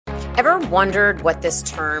Ever wondered what this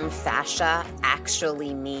term fascia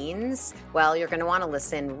actually means? Well, you're going to want to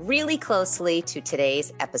listen really closely to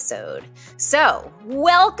today's episode. So,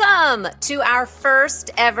 welcome to our first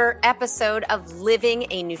ever episode of Living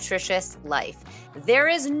a Nutritious Life. There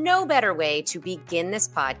is no better way to begin this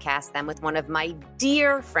podcast than with one of my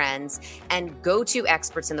dear friends and go-to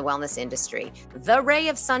experts in the wellness industry, the ray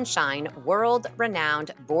of sunshine,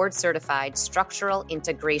 world-renowned, board-certified structural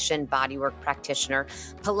integration bodywork practitioner,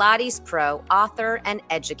 Pilates pro, author, and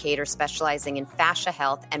educator specializing in fascia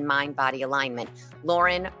health and mind-body alignment,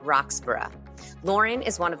 Lauren Roxburgh. Lauren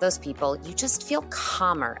is one of those people you just feel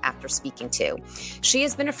calmer after speaking to. She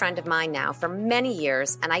has been a friend of mine now for many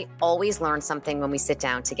years, and I always learn something when we sit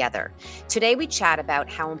down together. Today, we chat about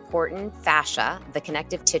how important fascia, the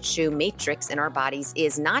connective tissue matrix in our bodies,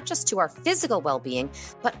 is not just to our physical well-being,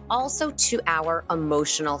 but also to our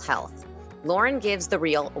emotional health. Lauren gives the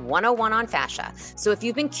real 101 on fascia. So if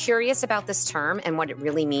you've been curious about this term and what it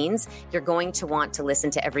really means, you're going to want to listen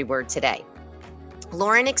to every word today.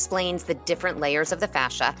 Lauren explains the different layers of the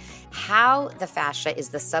fascia, how the fascia is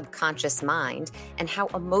the subconscious mind, and how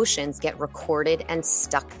emotions get recorded and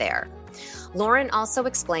stuck there. Lauren also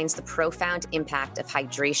explains the profound impact of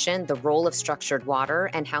hydration, the role of structured water,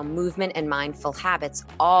 and how movement and mindful habits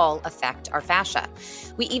all affect our fascia.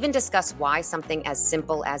 We even discuss why something as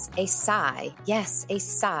simple as a sigh, yes, a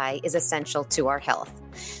sigh, is essential to our health.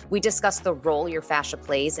 We discuss the role your fascia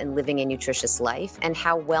plays in living a nutritious life and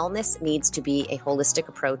how wellness needs to be a holistic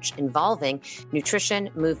approach involving nutrition,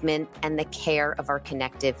 movement, and the care of our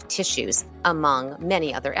connective tissues, among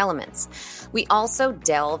many other elements. We also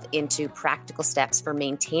delve into practical steps for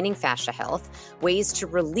maintaining fascia health, ways to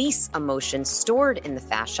release emotions stored in the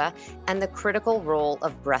fascia, and the critical role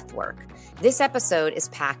of breath work. This episode is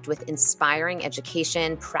packed with inspiring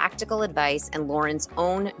education, practical advice, and Lauren's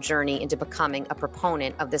own journey into becoming a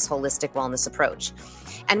proponent of this holistic wellness approach.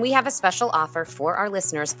 And we have a special offer for our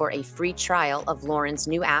listeners for a free trial of Lauren's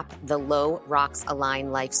new app, the Low Rocks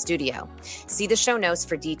Align Life Studio. See the show notes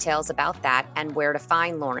for details about that and where to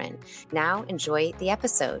find Lauren. Now enjoy the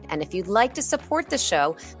episode. And if you'd like to support the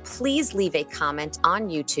show, please leave a comment on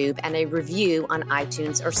YouTube and a review on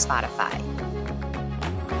iTunes or Spotify.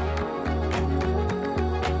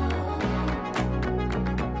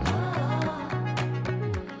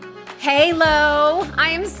 Hey, Lo. I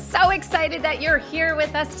am so excited that you're here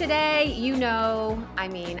with us today. You know,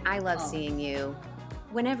 I love seeing you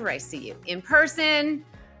whenever I see you, in person,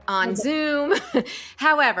 on Zoom.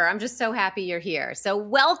 However, I'm just so happy you're here. So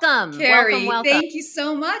welcome. Carrie, welcome. Thank you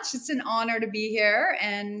so much. It's an honor to be here.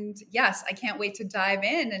 And yes, I can't wait to dive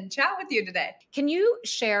in and chat with you today. Can you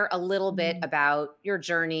share a little bit about your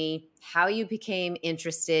journey, how you became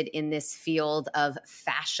interested in this field of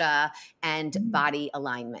fascia and body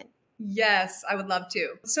alignment? Yes, I would love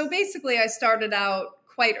to. So basically, I started out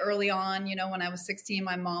quite early on. You know, when I was 16,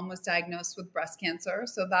 my mom was diagnosed with breast cancer.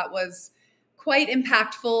 So that was quite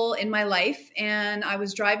impactful in my life. And I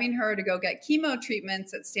was driving her to go get chemo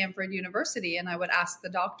treatments at Stanford University. And I would ask the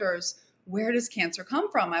doctors, where does cancer come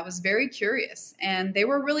from? I was very curious. And they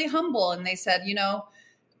were really humble. And they said, you know,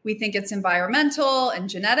 we think it's environmental and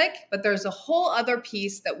genetic, but there's a whole other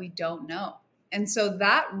piece that we don't know. And so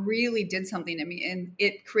that really did something to me, and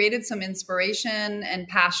it created some inspiration and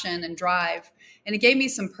passion and drive. And it gave me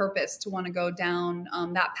some purpose to want to go down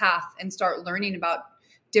that path and start learning about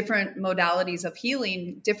different modalities of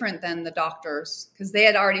healing, different than the doctors, because they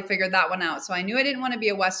had already figured that one out. So I knew I didn't want to be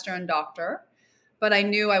a Western doctor, but I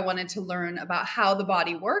knew I wanted to learn about how the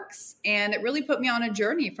body works. And it really put me on a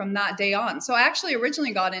journey from that day on. So I actually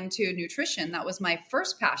originally got into nutrition. That was my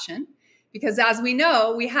first passion. Because as we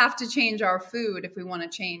know, we have to change our food if we want to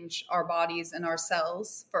change our bodies and our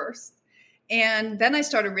cells first. And then I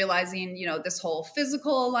started realizing, you know, this whole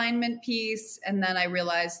physical alignment piece. And then I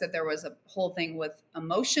realized that there was a whole thing with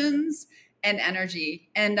emotions and energy.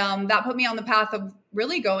 And that put me on the path of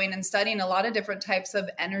really going and studying a lot of different types of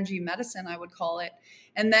energy medicine, I would call it.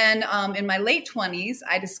 And then in my late 20s,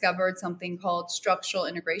 I discovered something called structural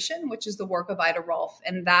integration, which is the work of Ida Rolf.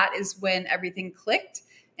 And that is when everything clicked.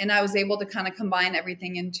 And I was able to kind of combine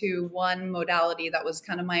everything into one modality that was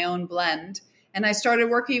kind of my own blend. And I started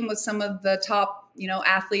working with some of the top, you know,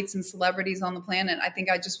 athletes and celebrities on the planet. I think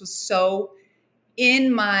I just was so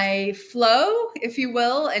in my flow, if you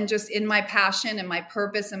will, and just in my passion and my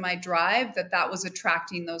purpose and my drive that was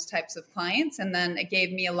attracting those types of clients. And then it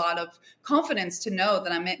gave me a lot of confidence to know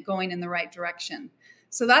that I'm going in the right direction.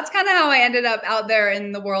 So that's kind of how I ended up out there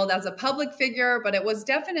in the world as a public figure, but it was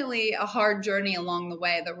definitely a hard journey along the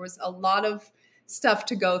way. There was a lot of stuff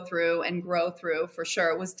to go through and grow through for sure.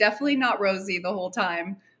 It was definitely not rosy the whole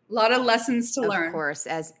time. A lot of lessons to learn. Of course,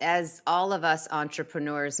 as all of us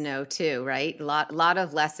entrepreneurs know too, right? Lot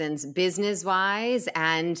of lessons business wise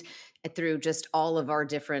and through just all of our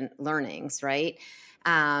different learnings, right?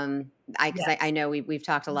 Because Yes. I know we've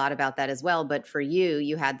talked a lot about that as well, but for you,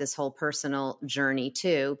 you had this whole personal journey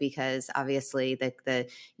too, because obviously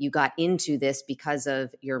you got into this because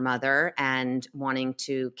of your mother and wanting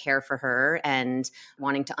to care for her and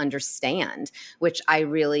wanting to understand, which I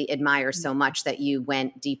really admire so much, that you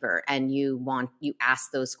went deeper and you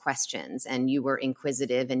asked those questions and you were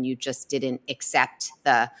inquisitive and you just didn't accept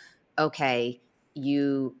okay,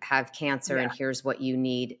 you have cancer and here's what you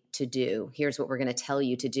need to do. Here's what we're going to tell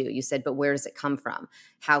you to do. You said, but where does it come from?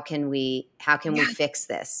 How can we fix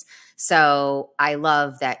this? So I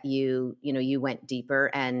love that you went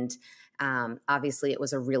deeper, and obviously it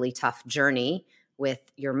was a really tough journey with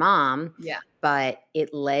your mom, but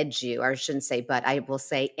it led you, or I shouldn't say, but I will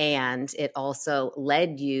say, and it also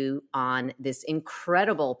led you on this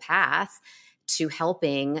incredible path to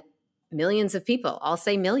helping millions of people. I'll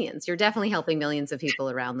say millions. You're definitely helping millions of people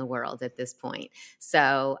around the world at this point.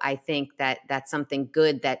 So I think that that's something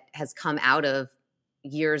good that has come out of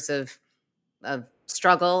years of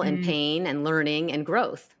struggle and pain and learning and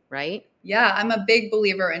growth, right? Yeah, I'm a big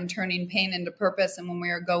believer in turning pain into purpose. And when we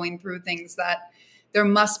are going through things, that there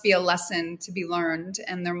must be a lesson to be learned,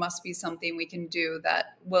 and there must be something we can do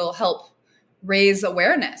that will help raise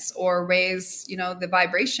awareness or raise, the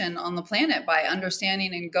vibration on the planet by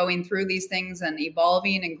understanding and going through these things and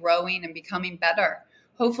evolving and growing and becoming better.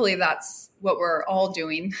 Hopefully that's what we're all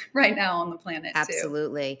doing right now on the planet.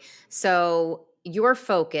 Absolutely. So your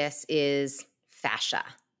focus is fascia,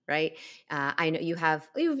 right? I know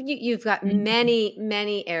you've got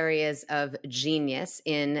many areas of genius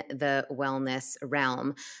in the wellness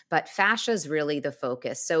realm, but fascia is really the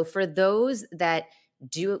focus. So for those that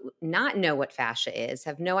do not know what fascia is,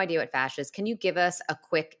 have no idea what fascia is, can you give us a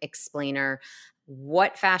quick explainer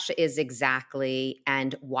what fascia is exactly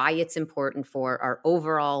and why it's important for our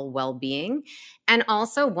overall well-being? And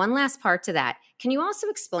also, one last part to that, can you also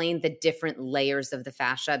explain the different layers of the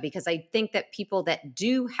fascia? Because I think that people that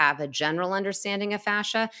do have a general understanding of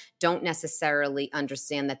fascia don't necessarily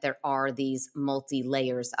understand that there are these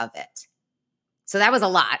multi-layers of it. So that was a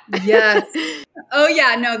lot. Yes. Oh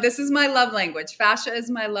yeah, no, this is my love language. Fascia is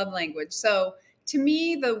my love language. So to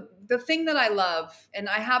me, the thing that I love, and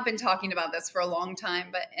I have been talking about this for a long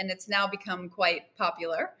time, and it's now become quite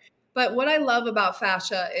popular. But what I love about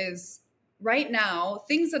fascia is right now,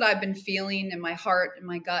 things that I've been feeling in my heart and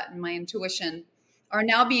my gut and my intuition are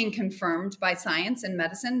now being confirmed by science and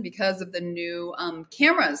medicine because of the new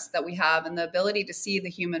cameras that we have and the ability to see the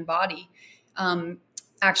human body.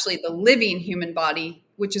 Actually the living human body,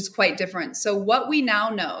 which is quite different. So what we now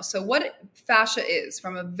know, so what fascia is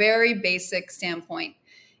from a very basic standpoint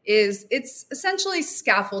is it's essentially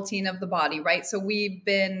scaffolding of the body, right? So we've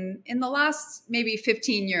been in the last maybe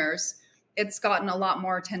 15 years, it's gotten a lot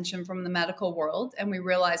more attention from the medical world and we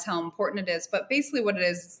realize how important it is. But basically what it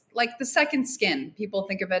is, like the second skin, people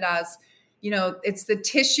think of it as, it's the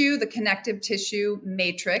tissue, the connective tissue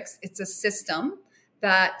matrix. It's a system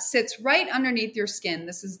that sits right underneath your skin.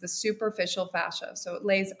 This is the superficial fascia. So it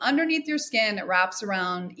lays underneath your skin. It wraps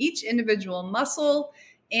around each individual muscle.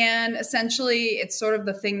 And essentially, it's sort of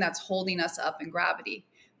the thing that's holding us up in gravity.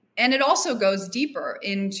 And it also goes deeper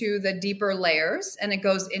into the deeper layers, and it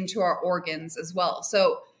goes into our organs as well.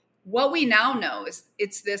 So what we now know is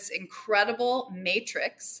it's this incredible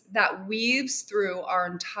matrix that weaves through our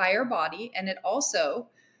entire body. And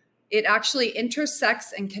it actually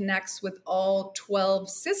intersects and connects with all 12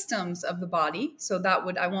 systems of the body. So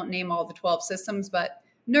I won't name all the 12 systems, but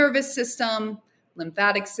nervous system,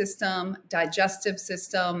 lymphatic system, digestive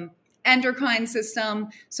system, endocrine system.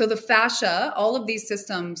 So the fascia, all of these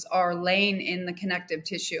systems are laying in the connective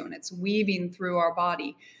tissue and it's weaving through our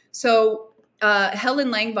body. So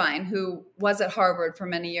Helen Langbein, who was at Harvard for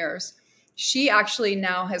many years, she actually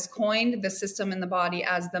now has coined the system in the body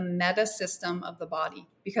as the meta system of the body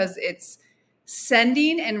because it's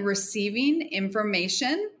sending and receiving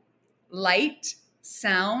information, light,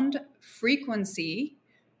 sound, frequency,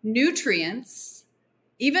 nutrients,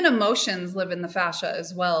 even emotions live in the fascia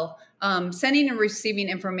as well, sending and receiving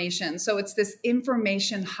information. So it's this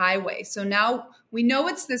information highway. So now we know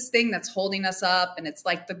it's this thing that's holding us up and it's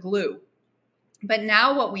like the glue. But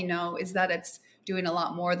now what we know is that it's doing a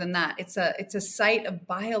lot more than that. It's a site of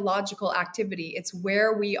biological activity. It's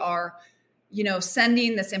where we are,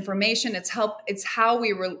 sending this information. It's how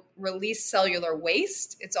we release cellular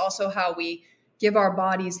waste. It's also how we give our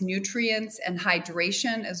bodies nutrients and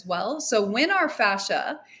hydration as well. So when our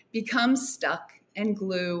fascia becomes stuck and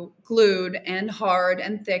glued and hard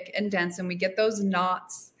and thick and dense, and we get those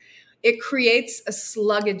knots, it creates a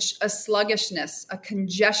sluggishness, a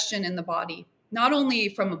congestion in the body, not only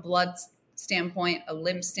from a blood standpoint, a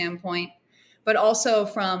lymph standpoint, but also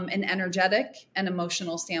from an energetic and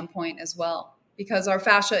emotional standpoint as well. Because our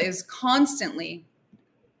fascia is constantly,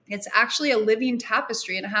 it's actually a living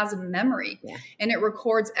tapestry, and it has a memory, and it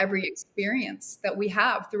records every experience that we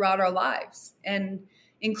have throughout our lives, and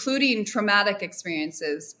including traumatic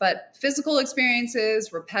experiences, but physical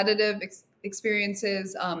experiences, repetitive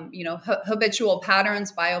experiences, habitual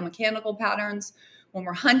patterns, biomechanical patterns, when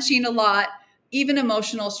we're hunching a lot, even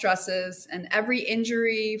emotional stresses, and every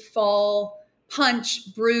injury, fall,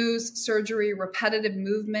 punch, bruise, surgery, repetitive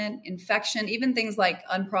movement, infection, even things like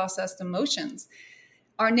unprocessed emotions.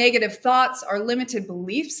 Our negative thoughts, our limited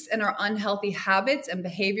beliefs, and our unhealthy habits and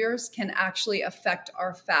behaviors can actually affect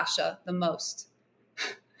our fascia the most.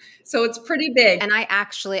 So it's pretty big. And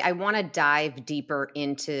I want to dive deeper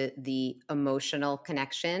into the emotional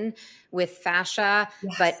connection with fascia,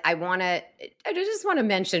 but I just want to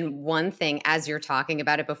mention one thing as you're talking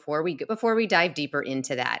about it before we dive deeper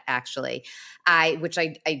into that, actually, which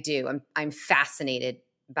I do. I'm fascinated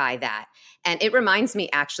by that. And it reminds me,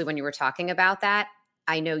 actually, when you were talking about that,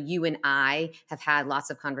 I know you and I have had lots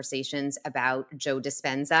of conversations about Joe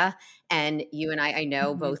Dispenza, and you and I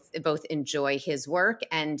know both enjoy his work,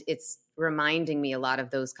 and it's reminding me a lot of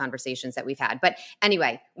those conversations that we've had. But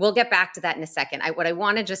anyway, we'll get back to that in a second. What I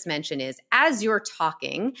want to just mention is, as you're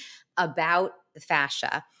talking about the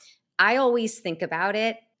fascia, I always think about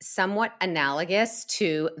it somewhat analogous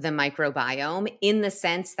to the microbiome, in the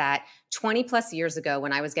sense that 20 plus years ago,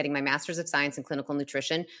 when I was getting my master's of science in clinical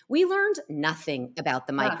nutrition, we learned nothing about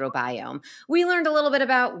the microbiome. We learned a little bit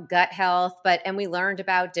about gut health, and we learned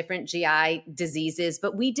about different GI diseases,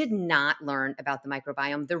 but we did not learn about the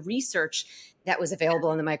microbiome. The research that was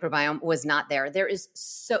available in the microbiome was not there. There is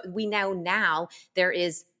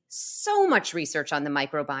so much research on the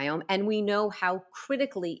microbiome, and we know how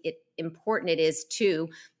critically important it is to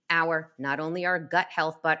not only our gut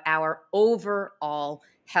health, but our overall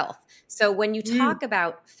health. So when you talk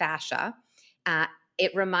about fascia, I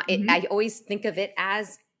always think of it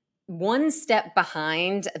as one step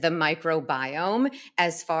behind the microbiome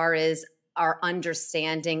as far as our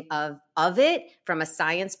understanding of it from a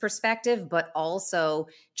science perspective, but also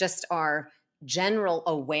just our general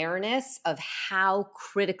awareness of how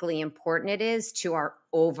critically important it is to our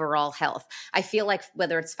overall health. I feel like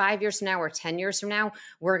whether it's 5 years from now or 10 years from now,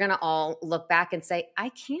 we're going to all look back and say, I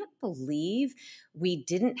can't believe we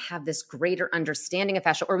didn't have this greater understanding of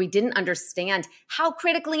fascia, or we didn't understand how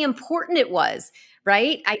critically important it was,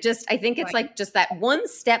 right? I think it's like just that one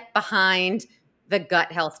step behind the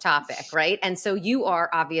gut health topic, right? And so you are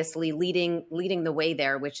obviously leading the way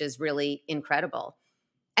there, which is really incredible.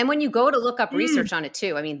 And when you go to look up research on it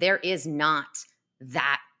too, I mean, there is not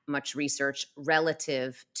that much research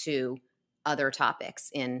relative to other topics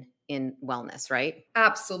in wellness, right?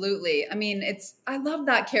 Absolutely. I mean, I love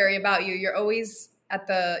that, Carrie, about you. You're always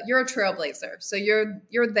you're a trailblazer. So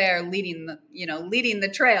you're there leading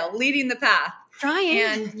the trail, leading the path. Trying.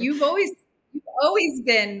 And you've always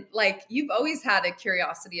been like, you've always had a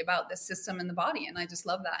curiosity about this system in the body. And I just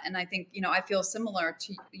love that. And I think, I feel similar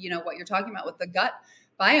to, what you're talking about with the gut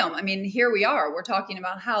biome. I mean, here we are, we're talking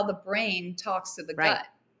about how the brain talks to the gut,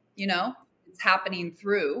 it's happening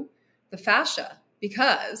through the fascia,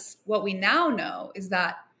 because what we now know is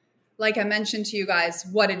that, like I mentioned to you guys,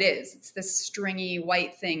 what it is, it's this stringy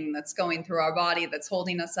white thing that's going through our body, that's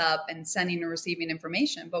holding us up and sending and receiving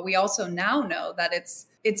information. But we also now know that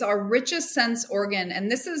it's our richest sense organ.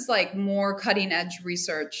 And this is like more cutting edge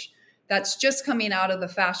research that's just coming out of the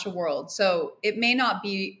fascia world. So it may not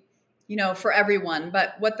be, for everyone,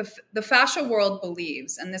 but what the fascia world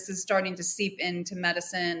believes, and this is starting to seep into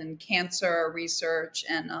medicine and cancer research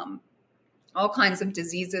and all kinds of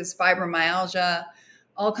diseases, fibromyalgia,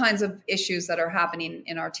 all kinds of issues that are happening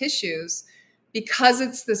in our tissues, because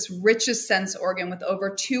it's this richest sense organ with over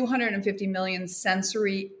 250 million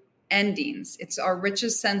sensory endings. It's our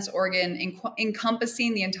richest sense organ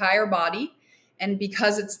encompassing the entire body. And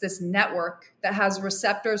because it's this network that has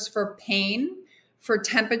receptors for pain, for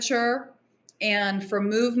temperature, and for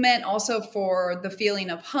movement, also for the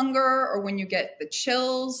feeling of hunger, or when you get the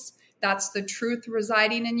chills, that's the truth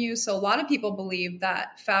residing in you. So a lot of people believe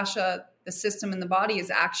that fascia, the system in the body,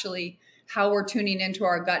 is actually how we're tuning into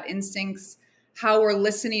our gut instincts, how we're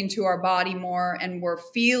listening to our body more, and we're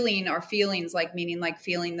feeling our feelings, meaning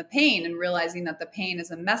feeling the pain and realizing that the pain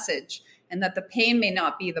is a message, and that the pain may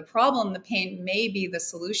not be the problem. The pain may be the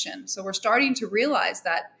solution. So we're starting to realize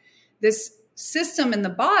that this system in the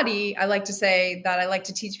body, I like to say that I like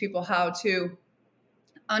to teach people how to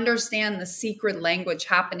understand the secret language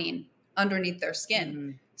happening underneath their skin.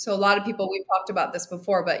 Mm-hmm. So a lot of people, we've talked about this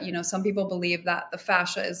before, but some people believe that the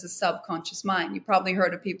fascia is the subconscious mind. You probably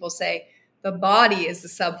heard of people say the body is the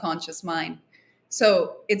subconscious mind.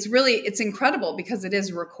 So it's incredible because it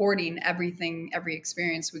is recording everything, every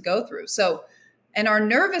experience we go through. So, and our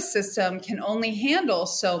nervous system can only handle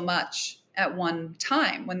so much at one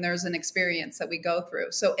time when there's an experience that we go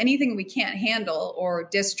through. So anything we can't handle or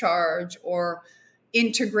discharge or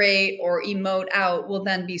integrate or emote out will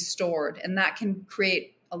then be stored. And that can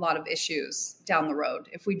create a lot of issues down the road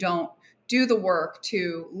if we don't do the work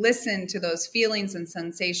to listen to those feelings and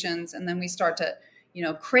sensations. And then we start to,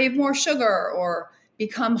 crave more sugar or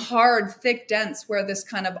become hard, thick, dense, wear this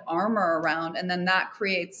kind of armor around. And then that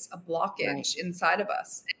creates a blockage inside of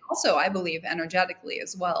us. And also, I believe energetically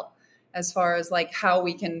as well, as far as like how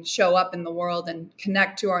we can show up in the world and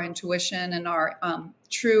connect to our intuition and our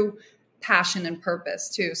true passion and purpose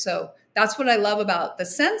too. So that's what I love about the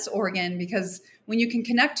sense organ, because when you can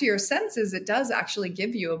connect to your senses, it does actually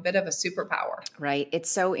give you a bit of a superpower. Right. It's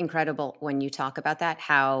so incredible when you talk about that,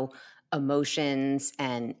 how emotions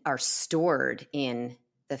and are stored in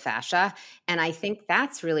the fascia. And I think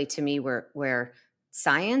that's really, to me, where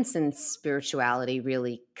science and spirituality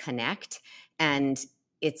really connect. And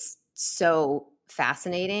it's so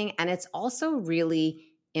fascinating. And it's also really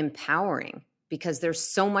empowering because there's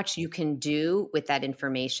so much you can do with that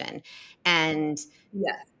information. And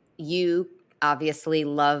you obviously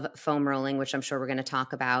love foam rolling, which I'm sure we're going to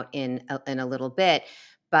talk about in a little bit.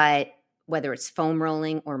 But whether it's foam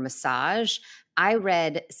rolling or massage, I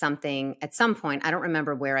read something at some point, I don't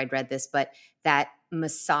remember where I'd read this, but that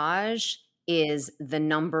massage is the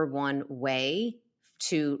number one way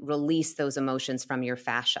to release those emotions from your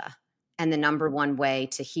fascia. And the number one way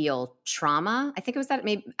to heal trauma. I think it was that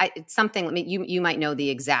maybe it's something. I mean, you might know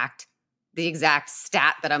the exact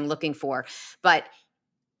stat that I'm looking for, but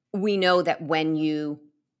we know that when you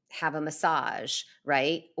have a massage,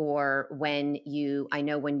 right, or I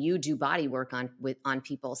know when you do body work on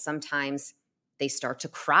people, sometimes they start to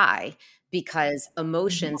cry because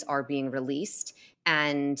emotions are being released.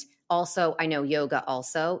 And also, I know yoga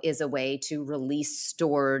also is a way to release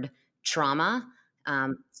stored trauma.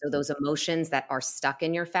 So those emotions that are stuck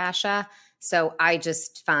in your fascia. So I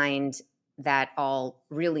just find that all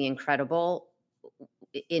really incredible.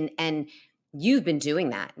 And you've been doing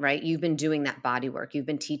that, right? You've been doing that body work. You've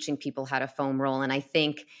been teaching people how to foam roll. And I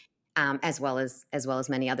think, as well as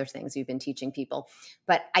many other things you've been teaching people.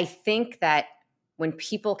 But I think that when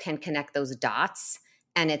people can connect those dots,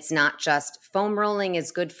 and it's not just foam rolling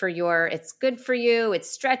is good for it's good for you, it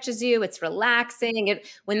stretches you, it's relaxing.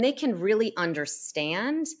 When they can really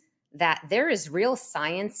understand that there is real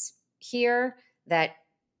science here, that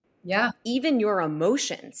even your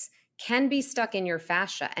emotions can be stuck in your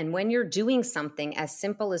fascia. And when you're doing something as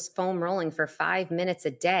simple as foam rolling for 5 minutes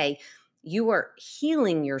a day, you are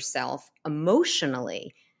healing yourself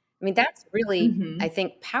emotionally. I mean, that's really, I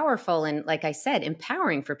think, powerful and, like I said,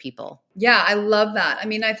 empowering for people. Yeah, I love that. I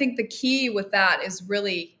mean, I think the key with that is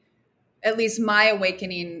really, at least my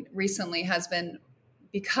awakening recently has been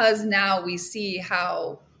because now we see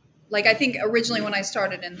how, like, I think originally when I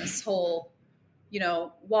started in this whole,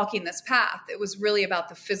 walking this path, it was really about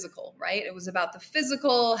the physical, right? It was about the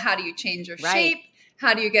physical. How do you change your shape?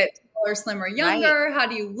 How do you get taller, slimmer, younger? How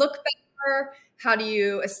do you look better? How do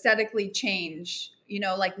you aesthetically change,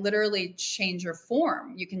 like literally change your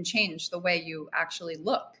form? You can change the way you actually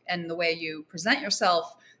look and the way you present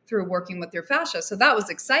yourself through working with your fascia. So that was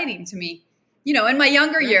exciting to me, in my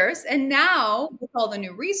younger years. And now with all the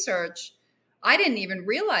new research, I didn't even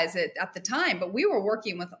realize it at the time, but we were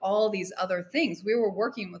working with all these other things. We were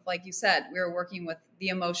working with, like you said, we were working with the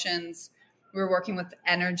emotions, we were working with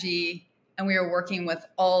energy, and we were working with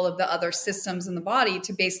all of the other systems in the body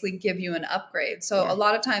to basically give you an upgrade. So a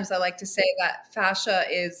lot of times I like to say that fascia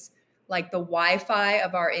is like the Wi-Fi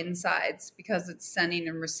of our insides because it's sending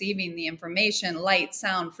and receiving the information, light,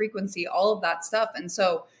 sound, frequency, all of that stuff. And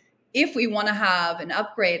so if we want to have an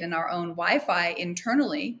upgrade in our own Wi-Fi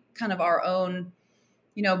internally, kind of our own,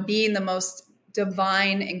 being the most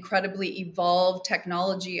divine, incredibly evolved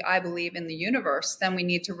technology, I believe, in the universe, then we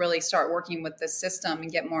need to really start working with this system and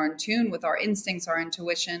get more in tune with our instincts, our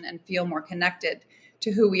intuition, and feel more connected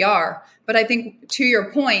to who we are. But I think, to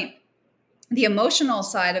your point, the emotional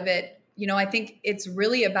side of it, I think it's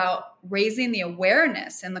really about raising the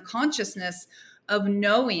awareness and the consciousness of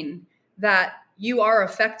knowing that you are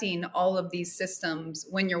affecting all of these systems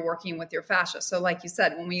when you're working with your fascia. So like you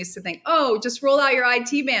said, when we used to think, oh, just roll out your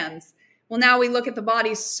IT bands. Well, now we look at the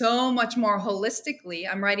body so much more holistically.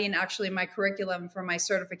 I'm writing actually my curriculum for my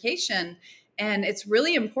certification. And it's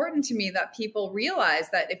really important to me that people realize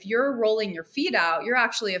that if you're rolling your feet out, you're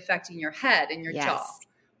actually affecting your head and your jaw. Yes.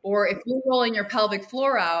 Or if you're rolling your pelvic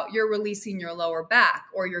floor out, you're releasing your lower back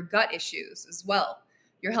or your gut issues as well.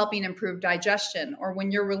 You're helping improve digestion. Or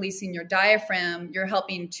when you're releasing your diaphragm, you're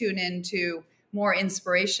helping tune into more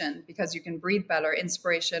inspiration because you can breathe better.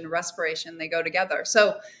 Inspiration, respiration, they go together.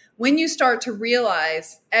 So when you start to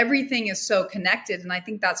realize everything is so connected, and I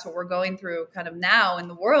think that's what we're going through kind of now in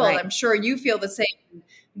the world, Right. I'm sure you feel the same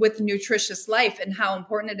with nutritious life and how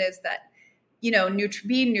important it is that,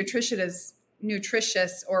 being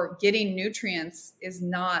nutritious or getting nutrients is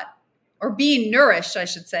not, or being nourished, I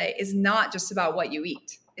should say, is not just about what you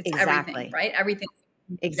eat. It's Exactly. everything, right? Everything.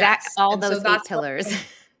 Exact. Yes. All And so those 8 that's pillars.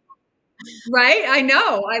 right. I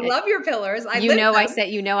know. I love your pillars. I live them.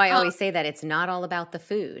 I always say that it's not all about the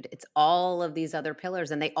food. It's all of these other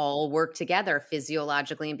pillars, and they all work together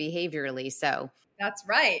physiologically and behaviorally. So That's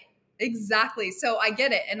right. Exactly. So I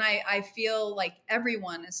get it. And I feel like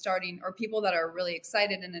everyone is starting, or people that are really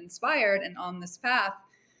excited and inspired and on this path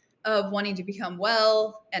of wanting to become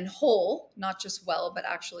well and whole, not just well, but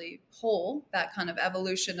actually whole, that kind of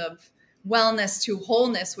evolution of wellness to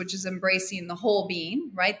wholeness, which is embracing the whole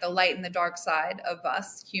being, right? The light and the dark side of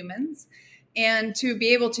us humans. And to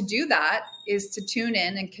be able to do that is to tune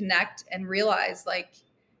in and connect and realize, like,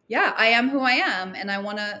 yeah, I am who I am. And I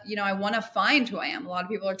want to, I want to find who I am. A lot of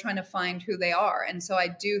people are trying to find who they are. And so I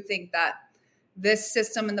do think that this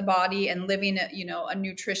system in the body and living a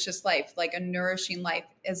nutritious life, like a nourishing life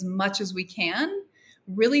as much as we can,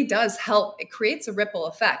 really does help. It creates a ripple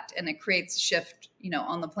effect and it creates a shift,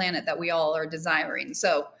 on the planet that we all are desiring.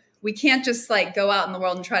 So we can't just like go out in the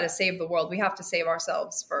world and try to save the world. We have to save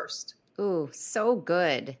ourselves first. ooh, so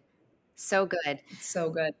good. So good. It's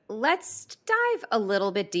so good. Let's dive a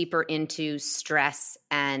little bit deeper into stress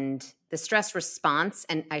and the stress response,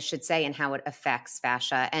 and I should say, and how it affects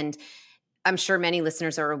fascia. And I'm sure many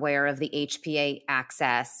listeners are aware of the HPA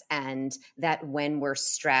axis, and that when we're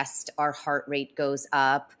stressed, our heart rate goes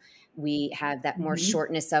up. We have that more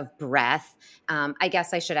shortness of breath. I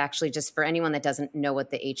guess I should actually, just for anyone that doesn't know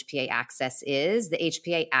what the HPA axis is, the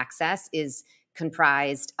HPA axis is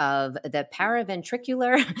comprised of the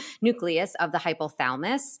paraventricular nucleus of the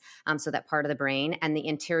hypothalamus, so that part of the brain, and the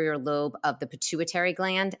anterior lobe of the pituitary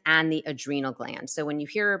gland and the adrenal gland. So when you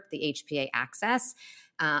hear the HPA axis,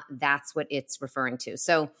 that's what it's referring to.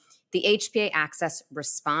 So the HPA axis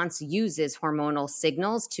response uses hormonal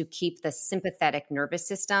signals to keep the sympathetic nervous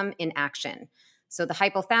system in action. So the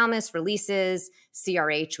hypothalamus releases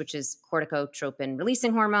CRH, which is corticotropin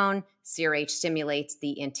releasing hormone. CRH stimulates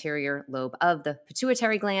the anterior lobe of the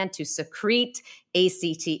pituitary gland to secrete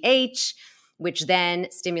ACTH, which then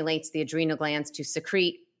stimulates the adrenal glands to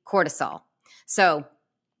secrete cortisol. So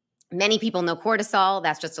many people know cortisol.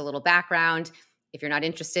 That's just a little background. If you're not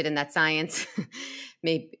interested in that science,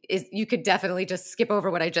 you could definitely just skip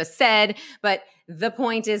over what I just said. But the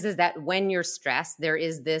point is that when you're stressed, there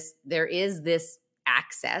is this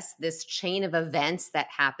axis, this chain of events that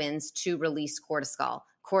happens to release cortisol.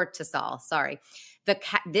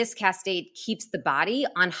 This cascade keeps the body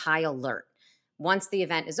on high alert. Once the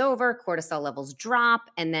event is over, cortisol levels drop,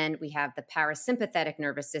 and then we have the parasympathetic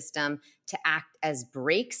nervous system to act as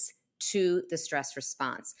brakes to the stress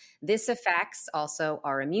response. This affects also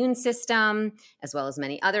our immune system, as well as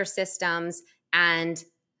many other systems, and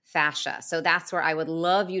fascia. So that's where I would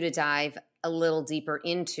love you to dive a little deeper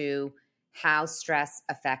into how stress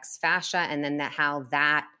affects fascia, and then how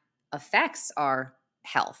that affects our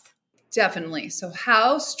health. Definitely. So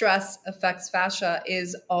how stress affects fascia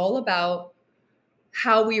is all about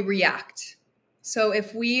how we react. So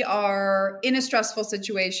if we are in a stressful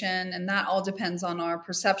situation, and that all depends on our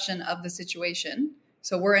perception of the situation.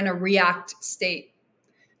 So we're in a react state.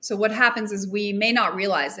 So what happens is we may not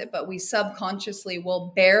realize it, but we subconsciously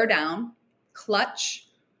will bear down, clutch,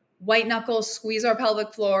 white knuckles, squeeze our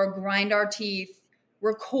pelvic floor, grind our teeth,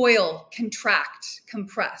 recoil, contract,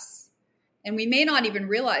 compress. And we may not even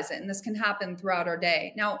realize it. And this can happen throughout our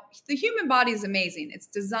day. Now, the human body is amazing. It's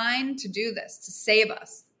designed to do this, to save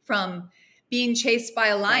us from being chased by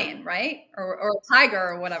a lion, right? Or a tiger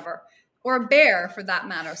or whatever, or a bear for that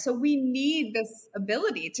matter. So we need this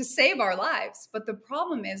ability to save our lives. But the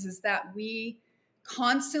problem is that we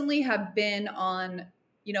constantly have been on,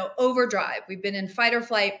 overdrive. We've been in fight or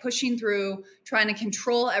flight, pushing through, trying to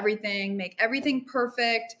control everything, make everything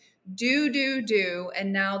perfect, do.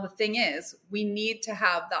 And now the thing is, we need to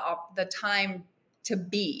have the time to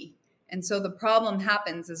be. And so the problem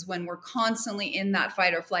happens is when we're constantly in that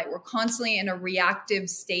fight or flight, we're constantly in a reactive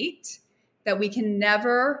state, that we can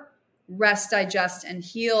never rest, digest, and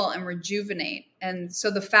heal and rejuvenate. And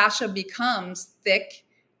so the fascia becomes thick,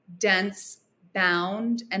 dense,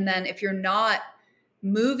 bound. And then if you're not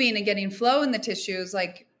moving and getting flow in the tissues,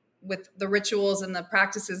 like with the rituals and the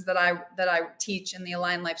practices that I teach in the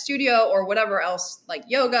Align Life Studio, or whatever else, like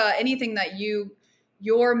yoga, anything that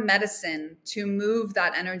your medicine to move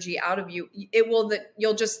that energy out of you,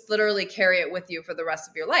 you'll just literally carry it with you for the rest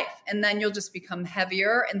of your life. And then you'll just become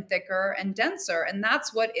heavier and thicker and denser. And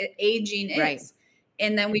that's what aging is. Right.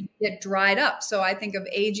 And then we get dried up. So I think of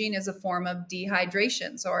aging as a form of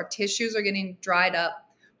dehydration. So our tissues are getting dried up.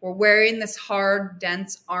 We're wearing this hard,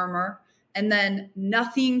 dense armor, and then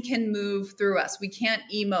nothing can move through us. We can't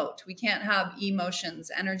emote. We can't have emotions,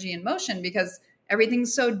 energy, and motion because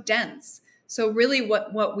everything's so dense. So really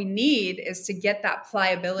what we need is to get that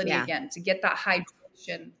pliability again, to get that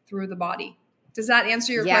hydration through the body. Does that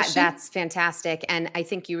answer your question? Yeah, that's fantastic. And I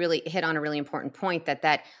think you really hit on a really important point,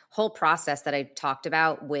 that whole process that I talked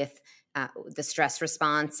about with the stress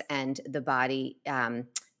response and the body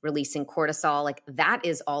releasing cortisol, like that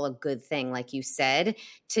is all a good thing. Like you said,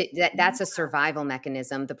 that's a survival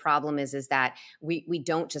mechanism. The problem is that we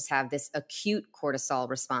don't just have this acute cortisol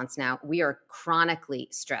response now. We are chronically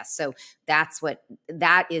stressed. So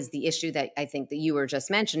that is the issue that I think that you were just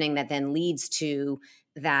mentioning, that then leads to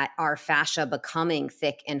that our fascia becoming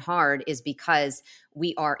thick and hard, is because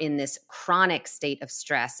we are in this chronic state of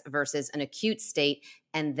stress versus an acute state,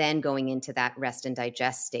 and then going into that rest and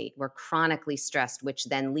digest state. We're chronically stressed, which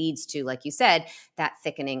then leads to, like you said, that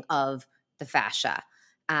thickening of the fascia.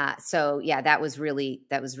 So yeah, that was really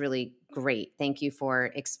great. Thank you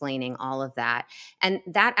for explaining all of that. And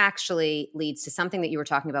that actually leads to something that you were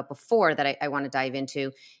talking about before that I want to dive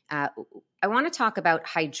into. I want to talk about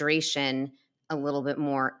hydration a little bit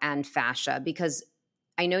more and fascia, because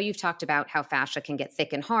I know you've talked about how fascia can get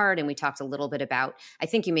thick and hard. And we talked a little bit about, I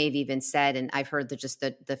think you may have even said, and I've heard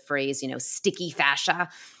the phrase, sticky fascia.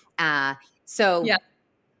 So yeah.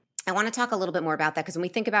 I want to talk a little bit more about that, because when we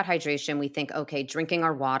think about hydration, we think, okay, drinking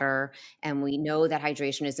our water, and we know that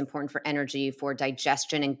hydration is important for energy, for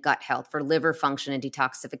digestion and gut health, for liver function and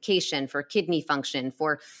detoxification, for kidney function,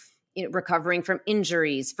 for recovering from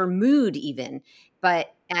injuries, for mood even,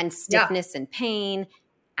 and stiffness and pain,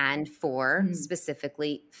 and for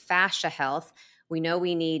specifically fascia health. We know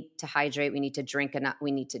we need to hydrate. We need to drink enough.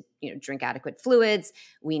 We need to drink adequate fluids.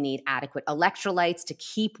 We need adequate electrolytes to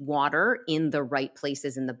keep water in the right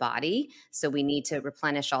places in the body. So we need to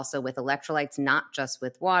replenish also with electrolytes, not just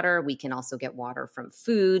with water. We can also get water from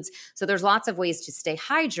foods. So there's lots of ways to stay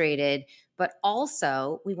hydrated, but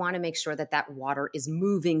also we want to make sure that water is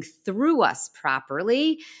moving through us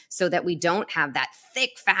properly so that we don't have that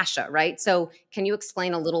thick fascia, right? So can you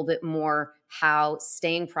explain a little bit more how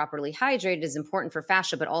staying properly hydrated is important for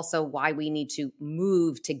fascia, but also why we need to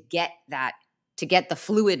move to get the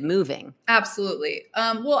fluid moving? Absolutely.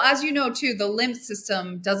 Well, as you know, too, the lymph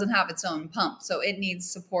system doesn't have its own pump, so it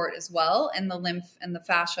needs support as well. And the lymph and the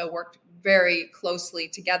fascia work very closely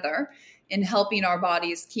together in helping our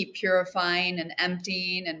bodies keep purifying and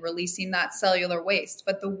emptying and releasing that cellular waste.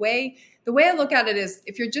 But the way I look at it is,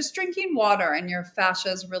 if you're just drinking water and your fascia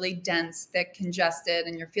is really dense, thick, congested,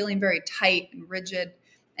 and you're feeling very tight and rigid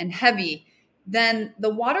and heavy, then the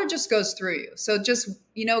water just goes through you. So it just,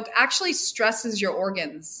 actually stresses your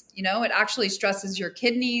organs. It actually stresses your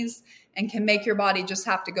kidneys and can make your body just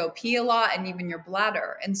have to go pee a lot, and even your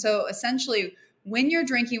bladder. And so essentially, when you're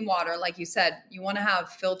drinking water, like you said, you want to have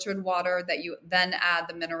filtered water that you then add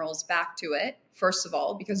the minerals back to it, first of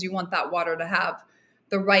all, because you want that water to have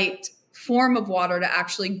the right form of water to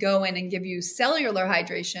actually go in and give you cellular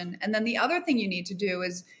hydration. And then the other thing you need to do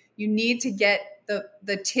is you need to get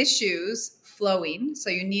the tissues flowing. So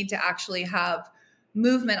you need to actually have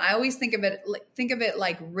movement. I always think of it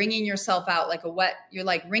like wringing yourself out, you're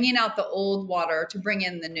like wringing out the old water to bring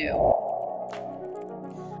in the new.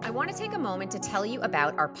 I want to take a moment to tell you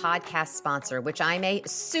about our podcast sponsor, which I'm a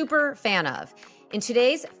super fan of. In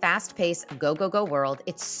today's fast-paced go world,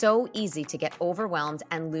 it's so easy to get overwhelmed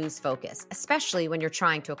and lose focus, especially when you're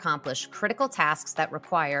trying to accomplish critical tasks that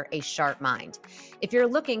require a sharp mind. If you're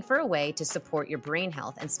looking for a way to support your brain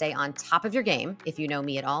health and stay on top of your game, if you know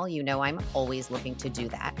me at all, you know I'm always looking to do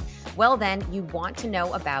that. Well, then you want to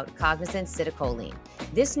know about Cognizant Citicoline.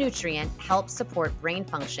 This nutrient helps support brain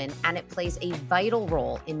function, and it plays a vital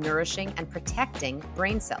role in nourishing and protecting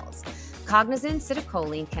brain cells. Cognizin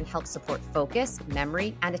citicoline can help support focus,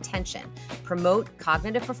 memory, and attention, promote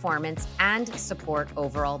cognitive performance, and support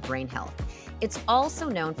overall brain health. It's also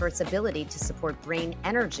known for its ability to support brain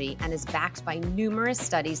energy and is backed by numerous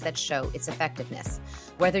studies that show its effectiveness.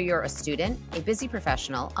 Whether you're a student, a busy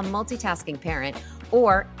professional, a multitasking parent,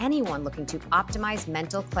 or anyone looking to optimize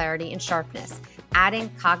mental clarity and sharpness, adding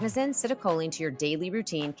Cognizin citicoline to your daily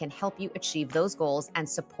routine can help you achieve those goals and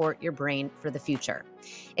support your brain for the future.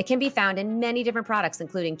 It can be found in many different products,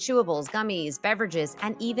 including chewables, gummies, beverages,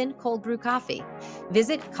 and even cold brew coffee.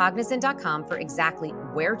 Visit Cognizin.com for exactly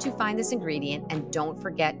where to find this ingredient, and don't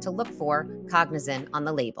forget to look for Cognizin on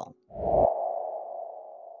the label.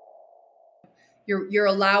 You're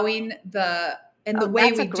allowing the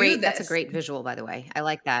way we do this. That's a great visual, by the way. I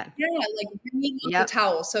like that. Yeah, like bringing up the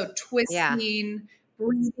towel. So twisting,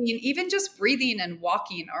 breathing, even just breathing and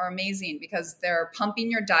walking are amazing because they're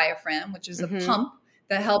pumping your diaphragm, which is a pump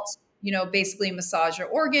that helps, basically massage your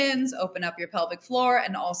organs, open up your pelvic floor,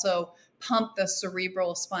 and also pump the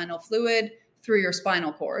cerebral spinal fluid through your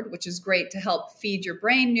spinal cord, which is great to help feed your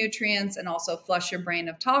brain nutrients and also flush your brain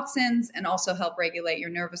of toxins and also help regulate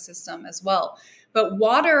your nervous system as well. But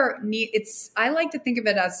water I like to think of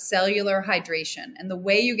it as cellular hydration. And the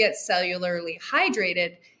way you get cellularly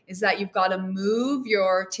hydrated is that you've got to move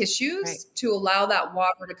your tissues to allow that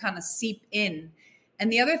water to kind of seep in.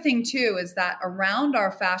 And the other thing too is that around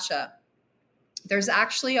our fascia, there's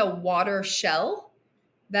actually a water shell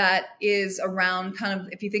that is around kind of,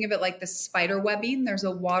 if you think of it like the spider webbing, there's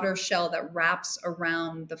a water shell that wraps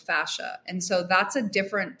around the fascia. And so that's a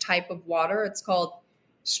different type of water. It's called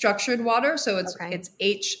structured water. So it's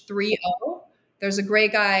H3O. There's a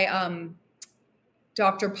great guy,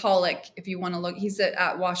 Dr. Pollack, if you want to look, he's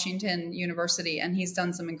at Washington University, and he's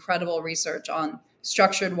done some incredible research on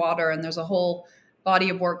structured water. And there's a whole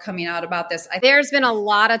body of work coming out about this. There's been a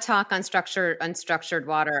lot of talk on unstructured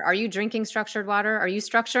water. Are you drinking structured water? Are you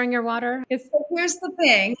structuring your water? Here's the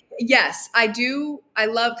thing. Yes, I do. I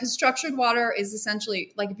love, because structured water is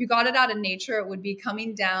essentially like if you got it out of nature, it would be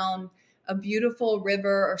coming down a beautiful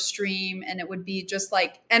river or stream, and it would be just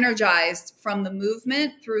like energized from the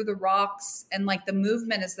movement through the rocks. And like the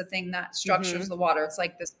movement is the thing that structures the water. It's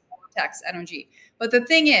like this vortex energy. But the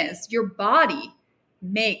thing is, your body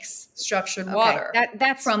makes structured water.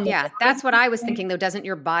 That's what I was thinking though. Doesn't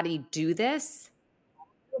your body do this?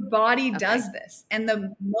 Your body does this. And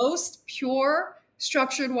the most pure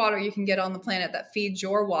structured water you can get on the planet that feeds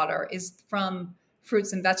your water is from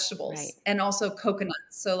fruits and vegetables and also coconuts.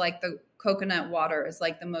 So like the coconut water is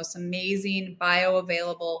like the most amazing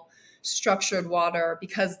bioavailable structured water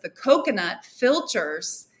because the coconut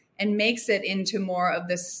filters and makes it into more of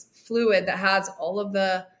this fluid that has all of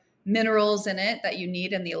the minerals in it that you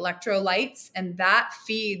need and the electrolytes. And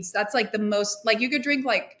that's like the most, like you could drink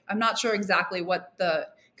like, I'm not sure exactly what the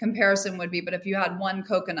comparison would be, but if you had one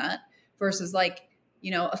coconut versus like,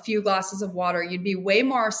 a few glasses of water, you'd be way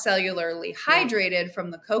more cellularly hydrated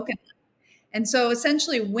from the coconut. And so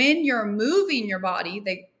essentially when you're moving your body,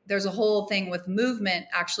 there's a whole thing with movement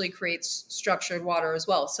actually creates structured water as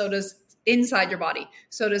well. So does inside your body.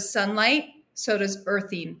 So does sunlight. So does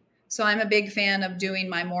earthing. So I'm a big fan of doing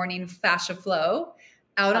my morning fascia flow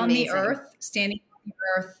out on the earth, standing on the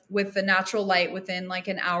earth with the natural light within like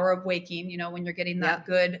an hour of waking, when you're getting that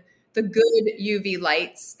the good UV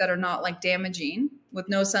lights that are not like damaging with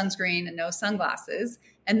no sunscreen and no sunglasses.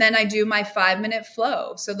 And then I do my 5-minute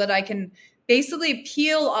flow so that I can basically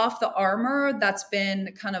peel off the armor that's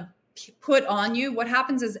been kind of put on you. What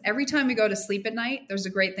happens is every time we go to sleep at night, there's a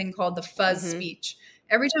great thing called the fuzz speech.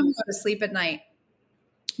 Every time we go to sleep at night,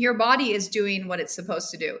 your body is doing what it's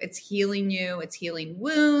supposed to do. It's healing you. It's healing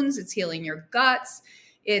wounds. It's healing your guts.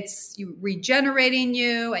 It's regenerating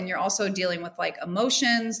you. And you're also dealing with like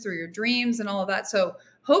emotions through your dreams and all of that. So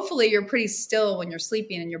hopefully you're pretty still when you're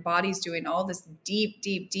sleeping and your body's doing all this deep,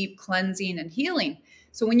 deep, deep cleansing and healing.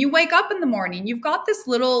 So when you wake up in the morning, you've got this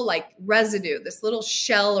little like residue, this little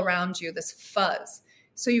shell around you, this fuzz.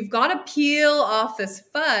 So you've got to peel off this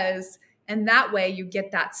fuzz. And that way you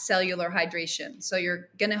get that cellular hydration. So you're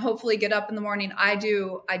going to hopefully get up in the morning. I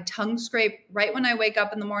tongue scrape right when I wake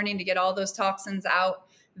up in the morning to get all those toxins out.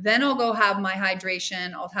 Then I'll go have my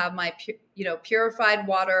hydration. I'll have my, purified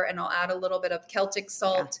water, and I'll add a little bit of Celtic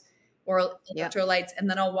salt or electrolytes. And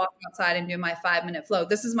then I'll walk outside and do my 5-minute flow.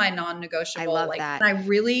 This is my non-negotiable. I love that. And I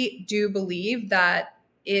really do believe that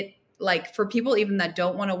it, like for people even that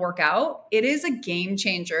don't want to work out, it is a game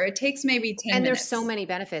changer. It takes maybe 10 minutes. And there's so many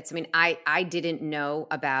benefits. I mean, I didn't know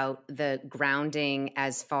about the grounding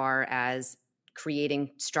as far as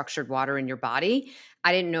creating structured water in your body.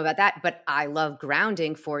 I didn't know about that, but I love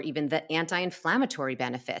grounding for even the anti-inflammatory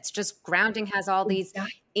benefits. Just grounding has all these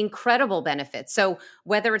incredible benefits. So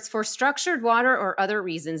whether it's for structured water or other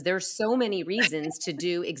reasons, there's so many reasons to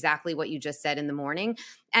do exactly what you just said in the morning.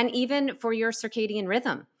 And even for your circadian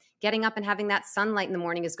rhythm. Getting up and having that sunlight in the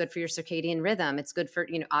morning is good for your circadian rhythm. It's good for,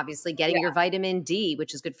 obviously getting your vitamin D,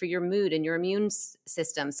 which is good for your mood and your immune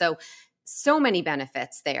system. So many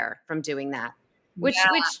benefits there from doing that, which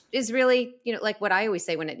is really, like what I always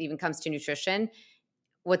say when it even comes to nutrition,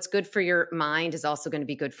 what's good for your mind is also going to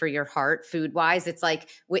be good for your heart food wise. It's like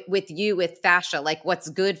with fascia, like what's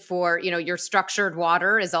good for, your structured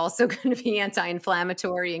water is also going to be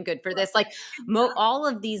anti-inflammatory and good for this. Like all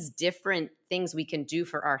of these different things we can do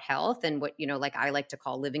for our health and what, like I like to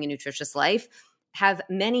call living a nutritious life have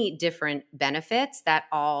many different benefits that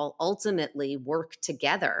all ultimately work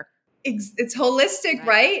together. It's holistic,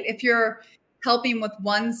 right? If you're helping with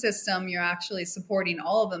one system, you're actually supporting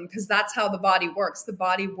all of them because that's how the body works. The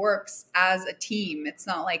body works as a team. It's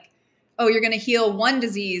not like, oh, you're going to heal one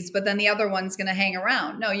disease, but then the other one's going to hang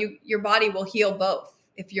around. No, your body will heal both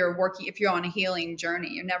if you're on a healing journey.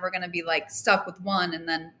 You're never going to be like stuck with one. And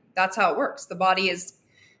then that's how it works. The body is,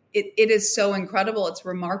 it is so incredible. It's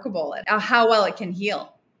remarkable at how well it can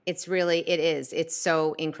heal. It's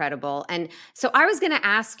so incredible. And so I was going to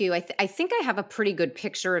ask you, I think I have a pretty good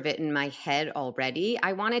picture of it in my head already.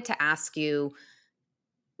 I wanted to ask you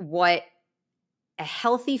what a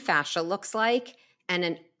healthy fascia looks like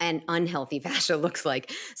and an unhealthy fascia looks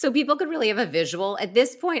like. So people could really have a visual at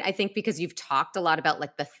this point. I think because you've talked a lot about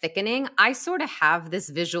like the thickening, I sort of have this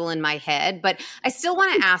visual in my head, but I still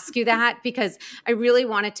want to ask you that because I really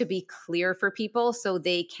want it to be clear for people so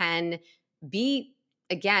they can be,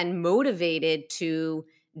 again, motivated to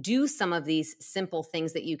do some of these simple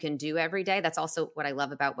things that you can do every day. That's also what I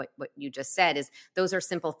love about what you just said is those are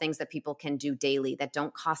simple things that people can do daily that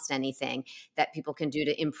don't cost anything, that people can do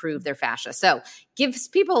to improve their fascia. So gives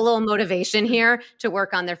people a little motivation here to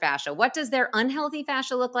work on their fascia. What does their unhealthy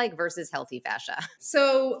fascia look like versus healthy fascia?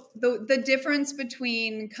 So the difference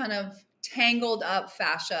between kind of tangled up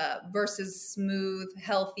fascia versus smooth,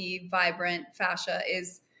 healthy, vibrant fascia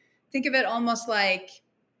is, think of it almost like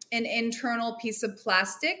an internal piece of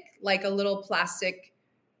plastic, like a little plastic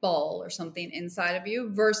ball or something inside of you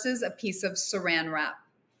versus a piece of saran wrap.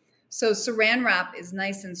 So saran wrap is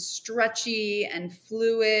nice and stretchy and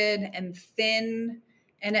fluid and thin,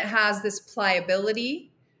 and it has this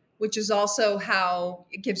pliability, which is also how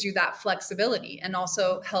it gives you that flexibility and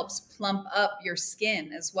also helps plump up your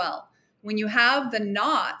skin as well. When you have the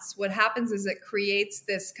knots, what happens is it creates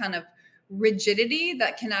this kind of rigidity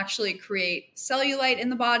that can actually create cellulite in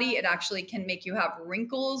the body. It actually can make you have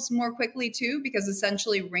wrinkles more quickly too, because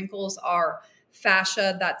essentially wrinkles are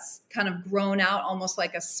fascia that's kind of grown out almost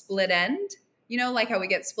like a split end, like how we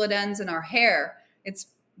get split ends in our hair.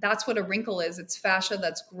 That's what a wrinkle is. It's fascia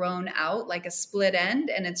that's grown out like a split end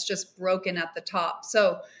and it's just broken at the top.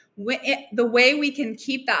 So the way we can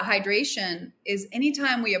keep that hydration is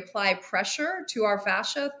anytime we apply pressure to our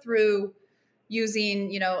fascia through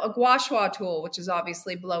using, a gua sha tool, which is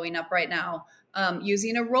obviously blowing up right now,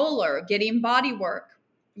 using a roller, getting body work,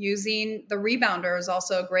 using the rebounder is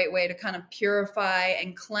also a great way to kind of purify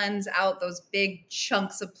and cleanse out those big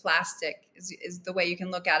chunks of plastic is the way you can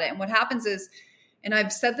look at it. And what happens is, and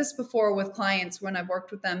I've said this before with clients when I've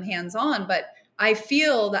worked with them hands-on, but I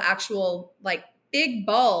feel the actual like big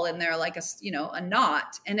ball in there, like a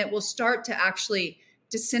knot, and it will start to actually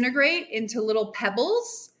disintegrate into little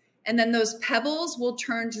pebbles. And then those pebbles will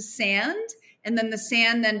turn to sand. And then the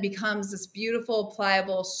sand then becomes this beautiful,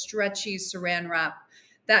 pliable, stretchy saran wrap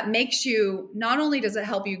that makes you, not only does it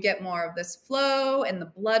help you get more of this flow and the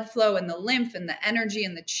blood flow and the lymph and the energy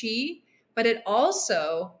and the chi, but it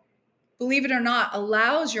also, believe it or not,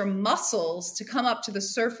 allows your muscles to come up to the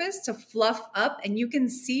surface, to fluff up, and you can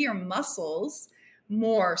see your muscles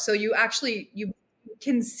more. So you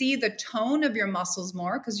can see the tone of your muscles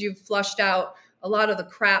more because you've flushed out a lot of the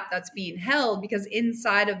crap that's being held, because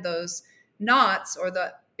inside of those knots or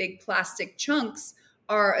the big plastic chunks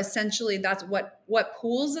are essentially, that's what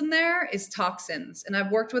pools in there is toxins. And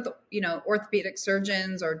I've worked with, orthopedic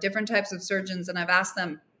surgeons or different types of surgeons, and I've asked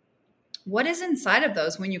them, what is inside of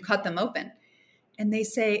those when you cut them open? And they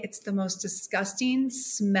say it's the most disgusting,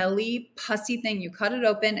 smelly, pussy thing. You cut it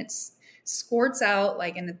open, it squirts out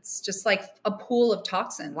and it's just like a pool of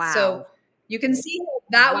toxins. Wow. So you can see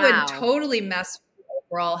that would totally mess with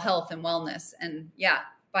overall health and wellness and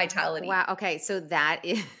vitality. Wow. Okay. So that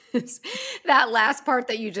is that last part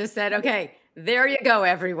that you just said. Okay. There you go,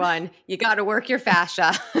 everyone. You got to work your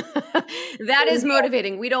fascia. That is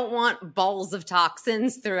motivating. We don't want balls of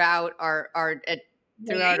toxins throughout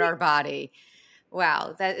Right? our body.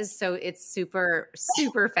 Wow, that is it's super,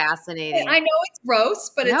 super I fascinating. know it's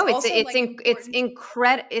gross, but it's No, also like it's important,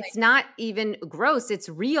 incredible. like It's not even gross. It's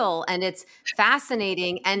real and it's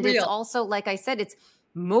fascinating. And it's real. also, like I said, it's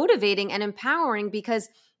motivating and empowering because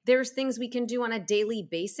there's things we can do on a daily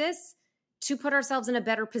basis to put ourselves in a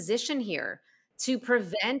better position here to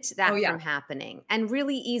prevent Oh that yeah. from happening, and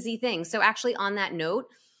really easy things. So actually on that note,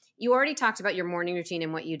 you already talked about your morning routine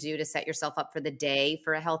and what you do to set yourself up for the day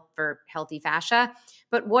for healthy fascia.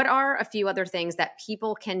 But what are a few other things that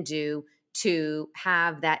people can do to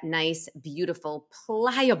have that nice, beautiful,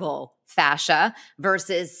 pliable fascia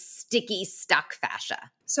versus sticky, stuck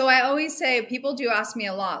fascia? So I always say, people do ask me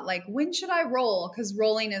a lot, like, when should I roll? Because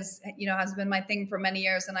rolling is, has been my thing for many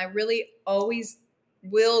years. And I really always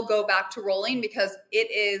will go back to rolling because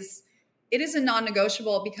it is a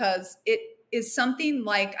non-negotiable, because it is something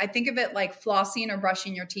like, I think of it like flossing or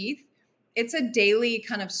brushing your teeth. It's a daily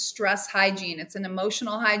kind of stress hygiene. It's an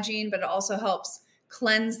emotional hygiene, but it also helps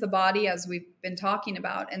cleanse the body, as we've been talking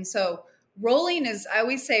about. And so rolling is, I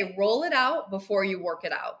always say, roll it out before you work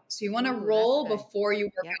it out. So you want to Ooh, that's roll good. before you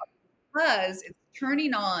work Yep. out, because it's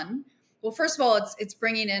turning on. Well, first of all, it's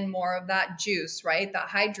bringing in more of that juice, right? That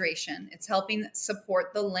hydration. It's helping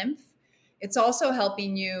support the lymph. It's also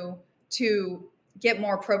helping you to get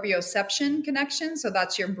more proprioception connection. So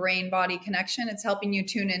that's your brain body connection. It's helping you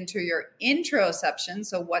tune into your interoception.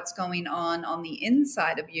 So what's going on the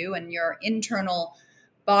inside of you and your internal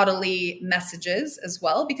bodily messages as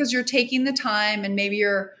well, because you're taking the time, and maybe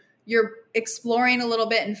you're exploring a little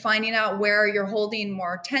bit and finding out where you're holding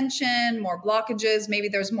more tension, more blockages. Maybe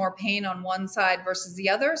there's more pain on one side versus the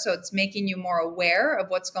other. So it's making you more aware of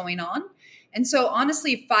what's going on. And so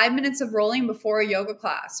honestly, 5 minutes of rolling before a yoga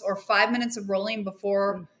class, or 5 minutes of rolling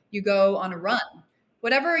before you go on a run,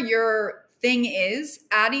 whatever your thing is,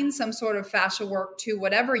 adding some sort of fascia work to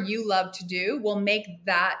whatever you love to do will make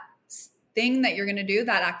that thing that you're going to do,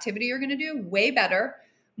 that activity you're going to do, way better,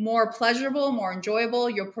 more pleasurable, more enjoyable.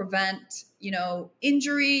 You'll prevent,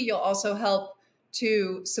 injury. You'll also help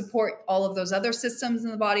to support all of those other systems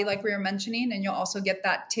in the body, like we were mentioning. And you'll also get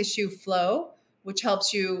that tissue flow, which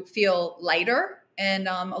helps you feel lighter. And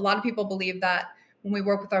a lot of people believe that when we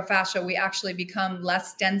work with our fascia, we actually become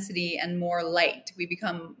less density and more light. We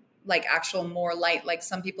become like actual more light. Like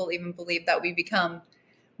some people even believe that we become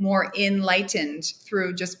more enlightened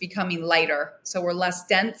through just becoming lighter. So we're less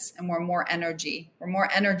dense and we're more energy. We're more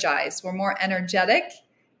energized. We're more energetic.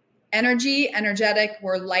 Energetic.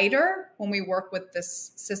 We're lighter when we work with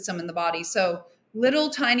this system in the body. So little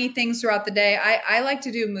tiny things throughout the day. I like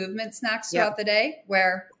to do movement snacks throughout the day,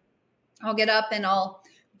 where I'll get up and I'll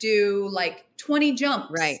do like 20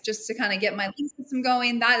 jumps just to kind of get my lymph system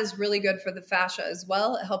going. That is really good for the fascia as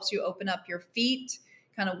well. It helps you open up your feet,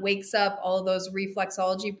 kind of wakes up all of those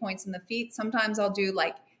reflexology points in the feet. Sometimes I'll do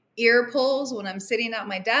like ear pulls when I'm sitting at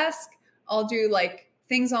my desk. I'll do like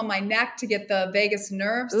things on my neck to get the vagus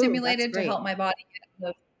nerve stimulated, to help my body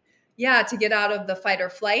get out of the fight or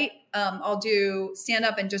flight. I'll do stand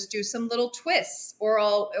up and just do some little twists, or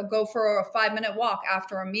I'll go for a 5-minute walk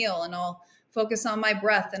after a meal, and I'll focus on my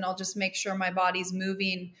breath, and I'll just make sure my body's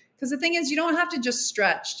moving. Because the thing is, you don't have to just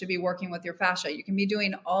stretch to be working with your fascia. You can be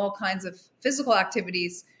doing all kinds of physical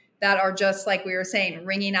activities that are just like we were saying,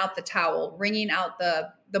 wringing out the towel, wringing out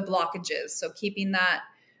the blockages. So keeping that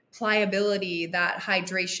pliability, that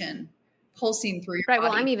hydration pulsing through your body.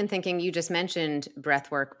 Well, I'm even thinking, you just mentioned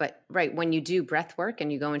breath work, but when you do breath work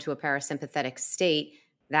and you go into a parasympathetic state,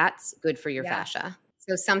 that's good for your fascia.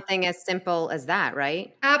 So something as simple as that,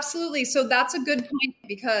 right? Absolutely. So that's a good point,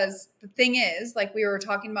 because the thing is, like we were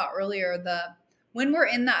talking about earlier, when we're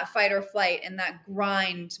in that fight or flight, in that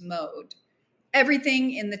grind mode,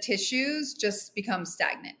 everything in the tissues just becomes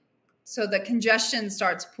stagnant. So the congestion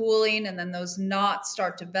starts pooling, and then those knots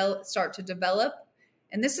start to develop.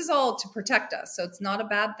 And this is all to protect us. So it's not a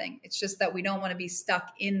bad thing. It's just that we don't want to be stuck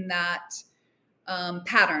in that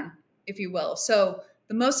pattern, if you will. So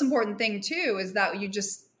the most important thing too is that you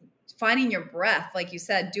just finding your breath, like you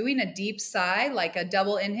said, doing a deep sigh, like a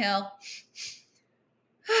double inhale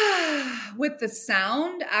with the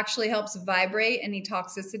sound actually helps vibrate any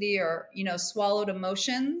toxicity or, swallowed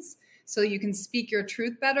emotions, so you can speak your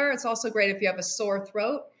truth better. It's also great if you have a sore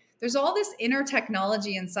throat. There's all this inner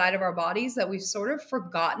technology inside of our bodies that we've sort of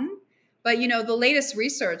forgotten. But, the latest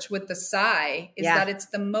research with the sigh is that it's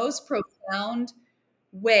the most profound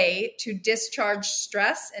way to discharge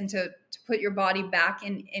stress and to put your body back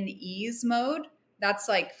in ease mode. That's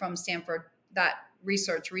like from Stanford. That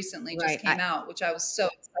research recently just came out, which I was so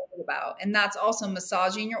excited about. And that's also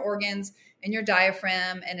massaging your organs and your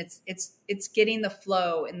diaphragm. And it's getting the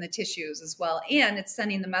flow in the tissues as well. And it's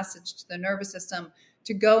sending the message to the nervous system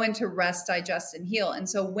to go into rest, digest, and heal. And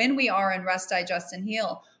so when we are in rest, digest, and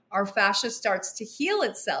heal, our fascia starts to heal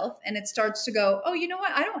itself, and it starts to go, oh, you know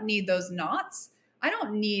what? I don't need those knots. I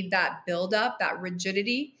don't need that buildup, that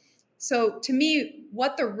rigidity. So to me,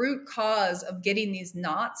 what the root cause of getting these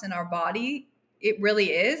knots in our body, it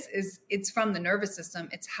really is it's from the nervous system.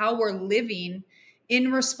 It's how we're living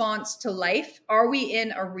in response to life. Are we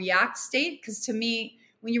in a react state? Because to me,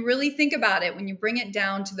 when you really think about it, when you bring it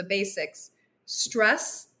down to the basics,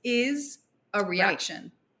 stress is a reaction.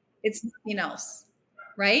 Right. It's nothing else,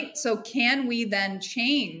 right? So can we then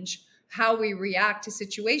change how we react to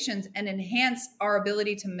situations and enhance our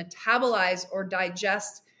ability to metabolize or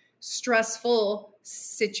digest stressful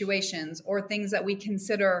situations or things that we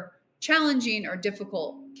consider challenging or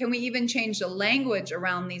difficult? Can we even change the language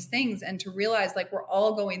around these things and to realize like we're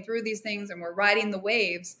all going through these things and we're riding the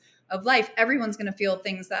waves of life? Everyone's going to feel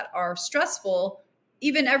things that are stressful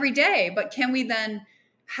even every day, but can we then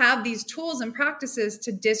have these tools and practices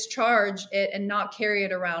to discharge it and not carry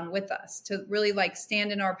it around with us, to really like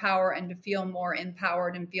stand in our power and to feel more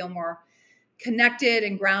empowered and feel more connected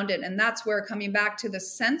and grounded? And that's where coming back to the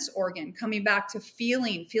sense organ, coming back to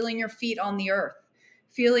feeling your feet on the earth,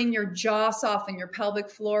 feeling your jaw soften, your pelvic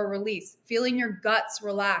floor release, feeling your guts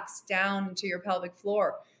relax down into your pelvic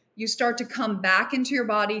floor. You start to come back into your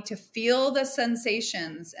body to feel the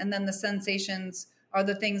sensations, and then the sensations are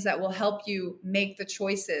the things that will help you make the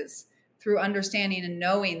choices through understanding and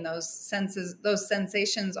knowing those senses. Those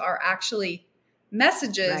sensations are actually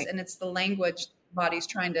messages, right. And it's the language the body's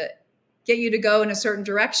trying to get you to go in a certain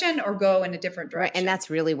direction or go in a different direction. Right. And that's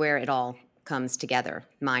really where it all comes together,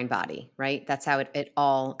 mind, body, right? That's how it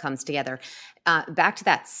all comes together. Back to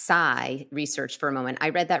that sigh research for a moment.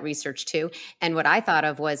 I read that research too. And what I thought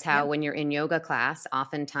of was how when you're in yoga class,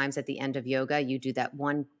 oftentimes at the end of yoga, you do that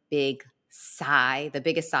one big sigh, the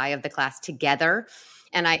biggest sigh of the class together.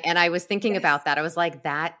 And I was thinking about that. I was like,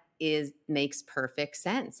 that makes perfect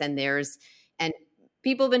sense. And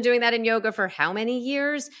people have been doing that in yoga for how many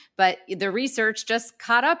years? But the research just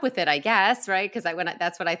caught up with it, I guess, right? Because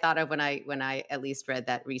that's what I thought of when I at least read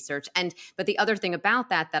that research. But the other thing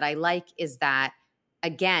about that I like is that,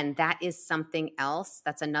 again, that is something else.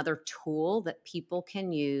 That's another tool that people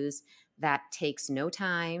can use that takes no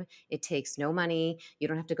time. It takes no money. You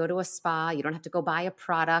don't have to go to a spa. You don't have to go buy a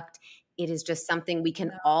product. It is just something we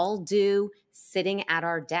can all do sitting at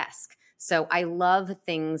our desk. So I love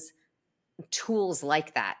tools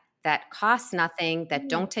like that cost nothing, that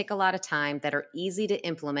don't take a lot of time, that are easy to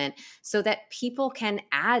implement so that people can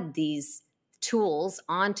add these tools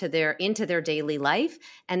into their daily life,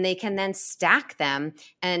 and they can then stack them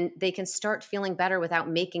and they can start feeling better without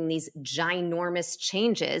making these ginormous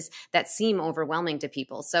changes that seem overwhelming to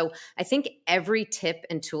people. So I think every tip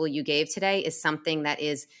and tool you gave today is something that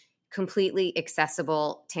is completely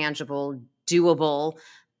accessible, tangible, doable,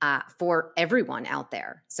 for everyone out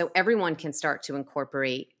there. So everyone can start to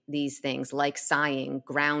incorporate these things like sighing,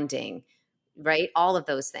 grounding, right? All of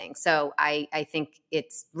those things. So I think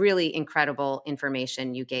it's really incredible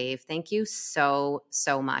information you gave. Thank you so,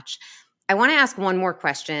 so much. I want to ask one more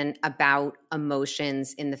question about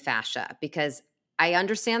emotions in the fascia, because I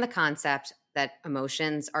understand the concept that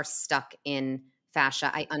emotions are stuck in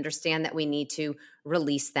fascia. I understand that we need to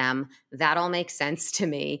release them. That all makes sense to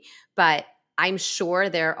me. But I'm sure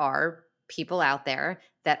there are people out there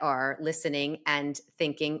that are listening and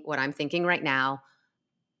thinking what I'm thinking right now.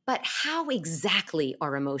 But how exactly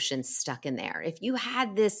are emotions stuck in there? If you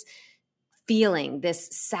had this feeling, this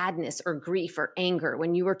sadness or grief or anger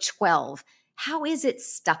when you were 12, how is it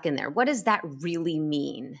stuck in there? What does that really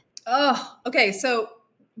mean? Oh, okay. So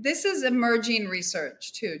this is emerging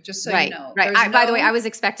research too, just so you know. Right. By the way, I was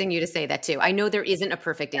expecting you to say that too. I know there isn't a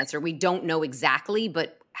perfect answer. We don't know exactly,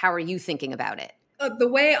 but how are you thinking about it? The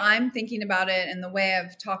way I'm thinking about it, and the way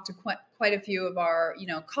I've talked to quite a few of our,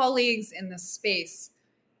 colleagues in this space,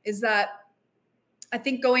 is that I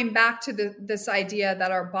think going back to this idea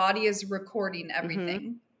that our body is recording everything.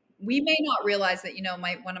 Mm-hmm. We may not realize that,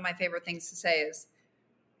 one of my favorite things to say is,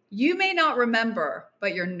 you may not remember,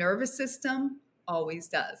 but your nervous system always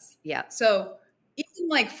does. Yeah. So even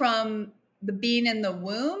like from the being in the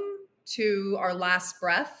womb to our last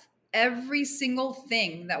breath, every single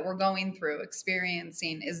thing that we're going through,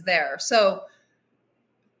 experiencing is there. So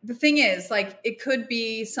the thing is, like, it could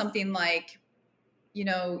be something like,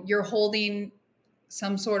 you're holding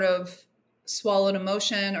some sort of swallowed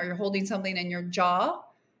emotion, or you're holding something in your jaw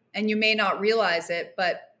and you may not realize it,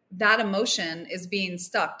 but that emotion is being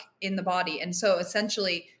stuck in the body. And so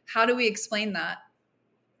essentially, how do we explain that?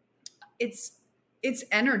 It's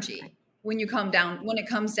energy. When it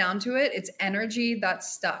comes down to it, it's energy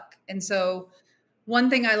that's stuck. And so one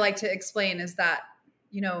thing I like to explain is that,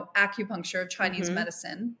 acupuncture, Chinese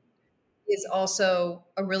medicine, is also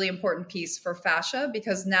a really important piece for fascia,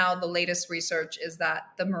 because now the latest research is that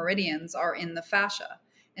the meridians are in the fascia.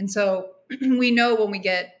 And so we know when we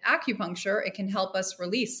get acupuncture, it can help us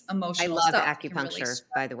release I emotional love stuff. acupuncture,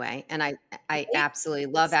 by the way. And I absolutely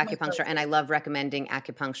love acupuncture, and I love recommending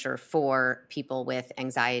acupuncture for people with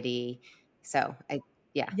anxiety. So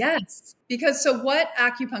yeah. Yes, because so what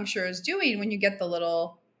acupuncture is doing when you get the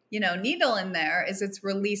little, needle in there is it's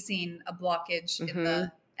releasing a blockage in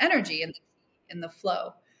the energy and in the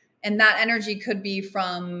flow. And that energy could be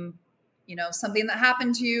from, something that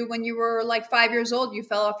happened to you when you were like 5 years old. You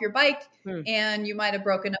fell off your bike and you might have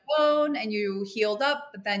broken a bone and you healed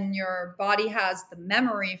up, but then your body has the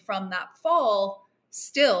memory from that fall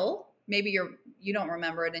still. Maybe you don't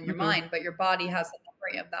remember it in your mind, but your body has the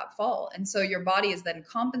memory of that fall. And so your body is then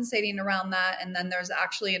compensating around that. And then there's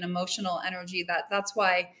actually an emotional energy that's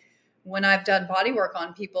why when I've done body work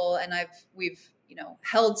on people and we've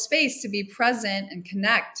held space to be present and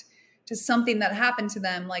connect to something that happened to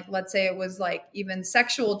them, like let's say it was like even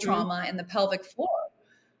sexual trauma in the pelvic floor,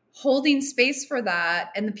 holding space for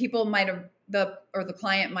that, and the people the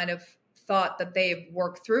client might have thought that they've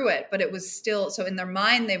worked through it, but it was still, so in their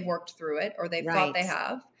mind they've worked through it, or they thought they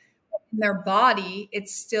have. In their body,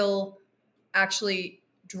 it's still actually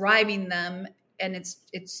driving them, and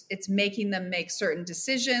it's making them make certain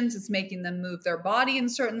decisions. It's making them move their body in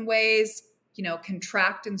certain ways,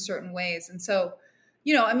 contract in certain ways. And so,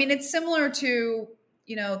 it's similar to,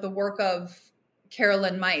 the work of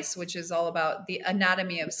Carolyn Myss, which is all about the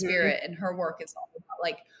anatomy of spirit. And her work is all about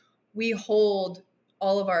like, we hold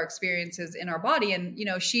all of our experiences in our body. And,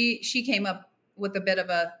 she came up with a bit of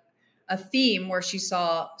a theme where she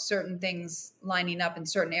saw certain things lining up in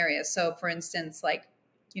certain areas. So for instance, like,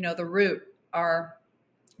 our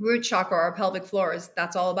root chakra, our pelvic floor,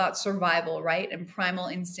 that's all about survival, right? And primal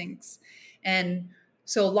instincts. And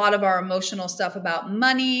so a lot of our emotional stuff about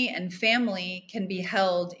money and family can be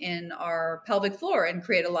held in our pelvic floor and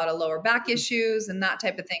create a lot of lower back issues and that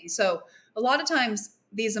type of thing. So a lot of times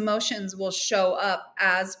these emotions will show up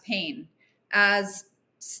as pain, as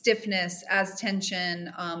stiffness, as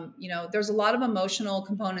tension. There's a lot of emotional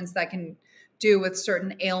components that can do with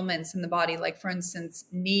certain ailments in the body. Like for instance,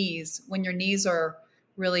 knees, when your knees are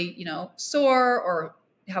really, sore or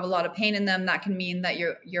have a lot of pain in them, that can mean that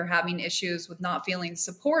you're having issues with not feeling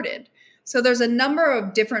supported. So there's a number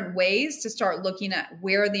of different ways to start looking at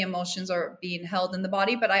where the emotions are being held in the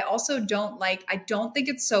body. But I also don't think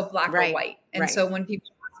it's so black or white. And so when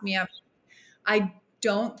people ask me, I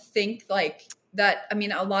don't think like that. I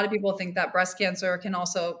mean, a lot of people think that breast cancer can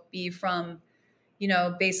also be from,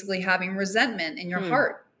 basically having resentment in your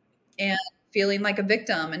heart and feeling like a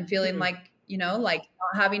victim and feeling like, like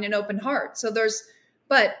not having an open heart. So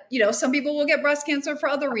but some people will get breast cancer for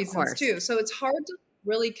other reasons too. So it's hard to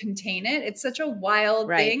really contain it. It's such a wild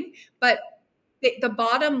thing, but the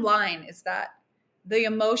bottom line is that the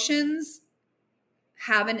emotions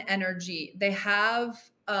have an energy. They have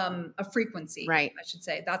a frequency, I should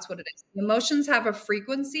say. That's what it is. The emotions have a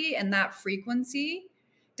frequency, and that frequency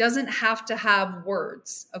doesn't have to have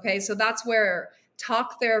words. Okay. So that's where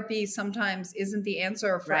talk therapy sometimes isn't the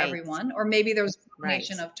answer for everyone, or maybe there's a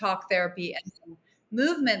combination of talk therapy and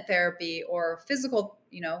movement therapy or physical,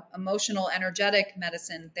 emotional, energetic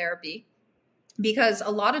medicine therapy. Because a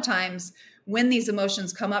lot of times when these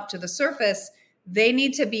emotions come up to the surface, they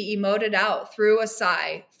need to be emoted out through a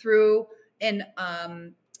sigh, through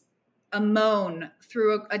a moan,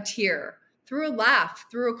 through a tear, through a laugh,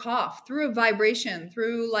 through a cough, through a vibration,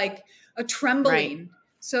 through like a trembling.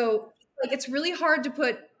 So like, it's really hard to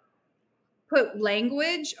put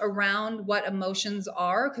language around what emotions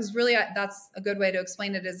are, because really that's a good way to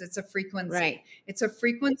explain it, is it's a frequency. It's a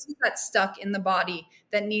frequency that's stuck in the body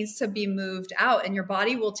that needs to be moved out, and your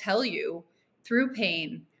body will tell you through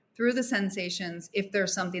pain, through the sensations, if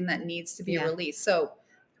there's something that needs to be released. So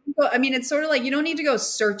I mean, it's sort of like you don't need to go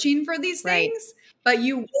searching for these things, but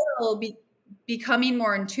you will be becoming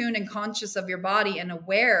more in tune and conscious of your body and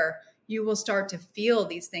aware. You will start to feel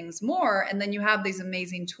these things more, and then you have these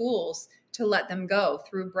amazing tools to let them go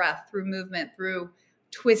through breath, through movement, through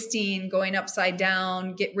twisting, going upside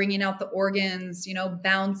down, wringing out the organs,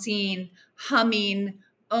 bouncing, humming,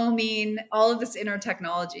 oming, all of this inner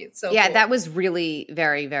technology. It's so cool. That was really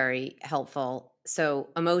very, very helpful. So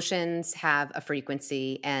emotions have a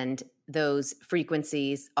frequency, and those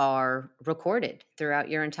frequencies are recorded throughout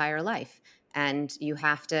your entire life. And you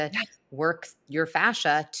have to work your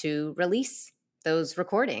fascia to release those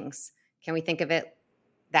recordings. Can we think of it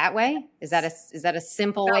that way? Is that a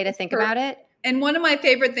simple way to think about it? And one of my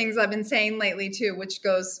favorite things I've been saying lately too, which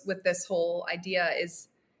goes with this whole idea, is,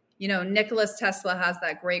 Nikola Tesla has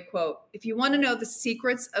that great quote: if you want to know the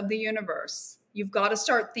secrets of the universe, you've got to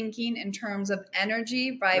start thinking in terms of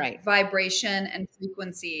energy, vibration, and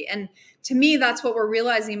frequency. And to me, that's what we're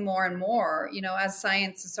realizing more and more, as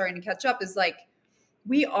science is starting to catch up, is like,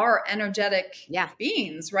 we are energetic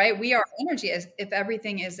beings, right? We are energy. If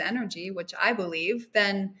everything is energy, which I believe,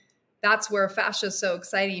 then that's where fascia is so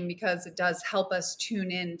exciting, because it does help us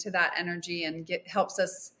tune in to that energy and helps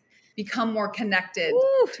us become more connected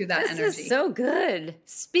to that energy. This is so good.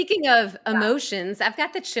 Speaking of emotions, I've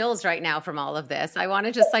got the chills right now from all of this. I want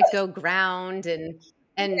to just go ground and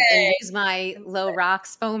use my low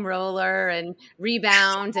rocks foam roller and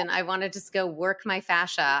rebound. And I want to just go work my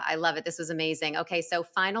fascia. I love it. This was amazing. Okay. So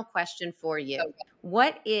final question for you. Okay.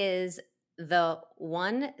 What is the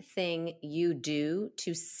one thing you do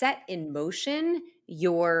to set in motion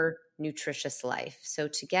your nutritious life? So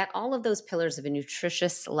to get all of those pillars of a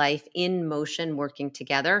nutritious life in motion, working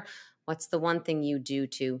together, what's the one thing you do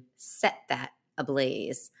to set that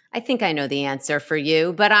ablaze? I think I know the answer for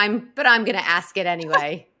you, but I'm going to ask it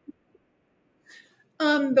anyway.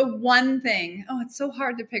 The one thing, it's so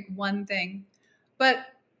hard to pick one thing, but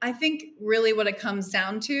I think really what it comes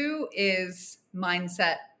down to is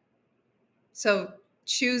mindset. So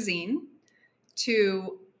choosing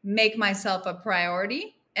to make myself a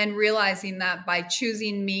priority and realizing that by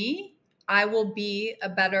choosing me, I will be a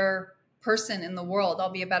better person in the world.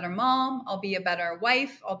 I'll be a better mom. I'll be a better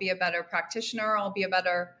wife. I'll be a better practitioner. I'll be a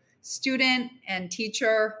better student and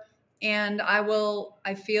teacher. And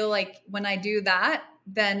I feel like when I do that,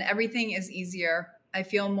 then everything is easier. I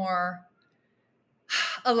feel more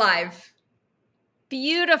alive.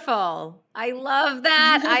 Beautiful. I love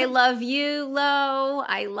that. I love you, Lo.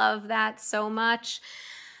 I love that so much.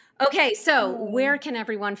 Okay, so where can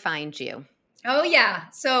everyone find you? Oh, yeah.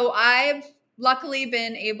 So I've luckily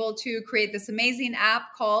been able to create this amazing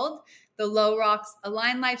app called the Low Rocks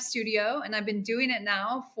Align Life Studio. And I've been doing it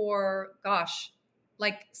now for,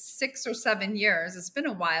 6 or 7 years. It's been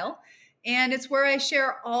a while. And it's where I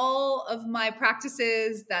share all of my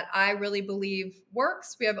practices that I really believe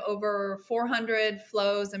works. We have over 400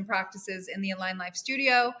 flows and practices in the Align Life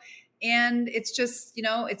Studio. And it's just,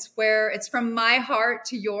 it's from my heart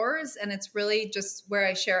to yours. And it's really just where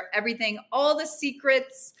I share everything, all the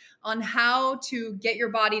secrets on how to get your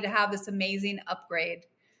body to have this amazing upgrade.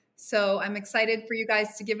 So I'm excited for you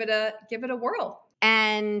guys to give it a whirl.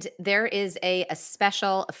 And there is a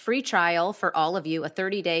special free trial for all of you, a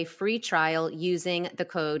 30-day free trial using the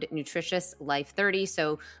code NutritiousLife30.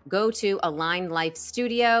 So go to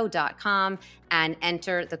alignlifestudio.com and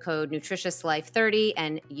enter the code NutritiousLife30,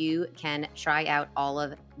 and you can try out all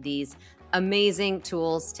of these amazing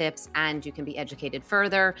tools, tips, and you can be educated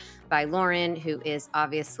further by Lauren, who is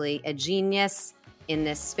obviously a genius in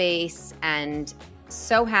this space. And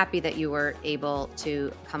so happy that you were able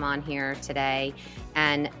to come on here today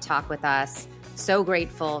and talk with us. So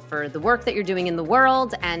grateful for the work that you're doing in the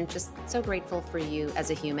world, and just so grateful for you as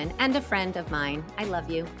a human and a friend of mine. I love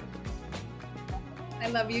you. I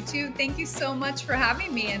love you too. Thank you so much for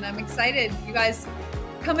having me, and I'm excited. You guys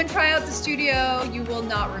come and try out the studio. You will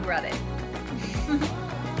not regret it.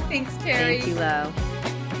 Thanks, Carrie. Thank you, Lo.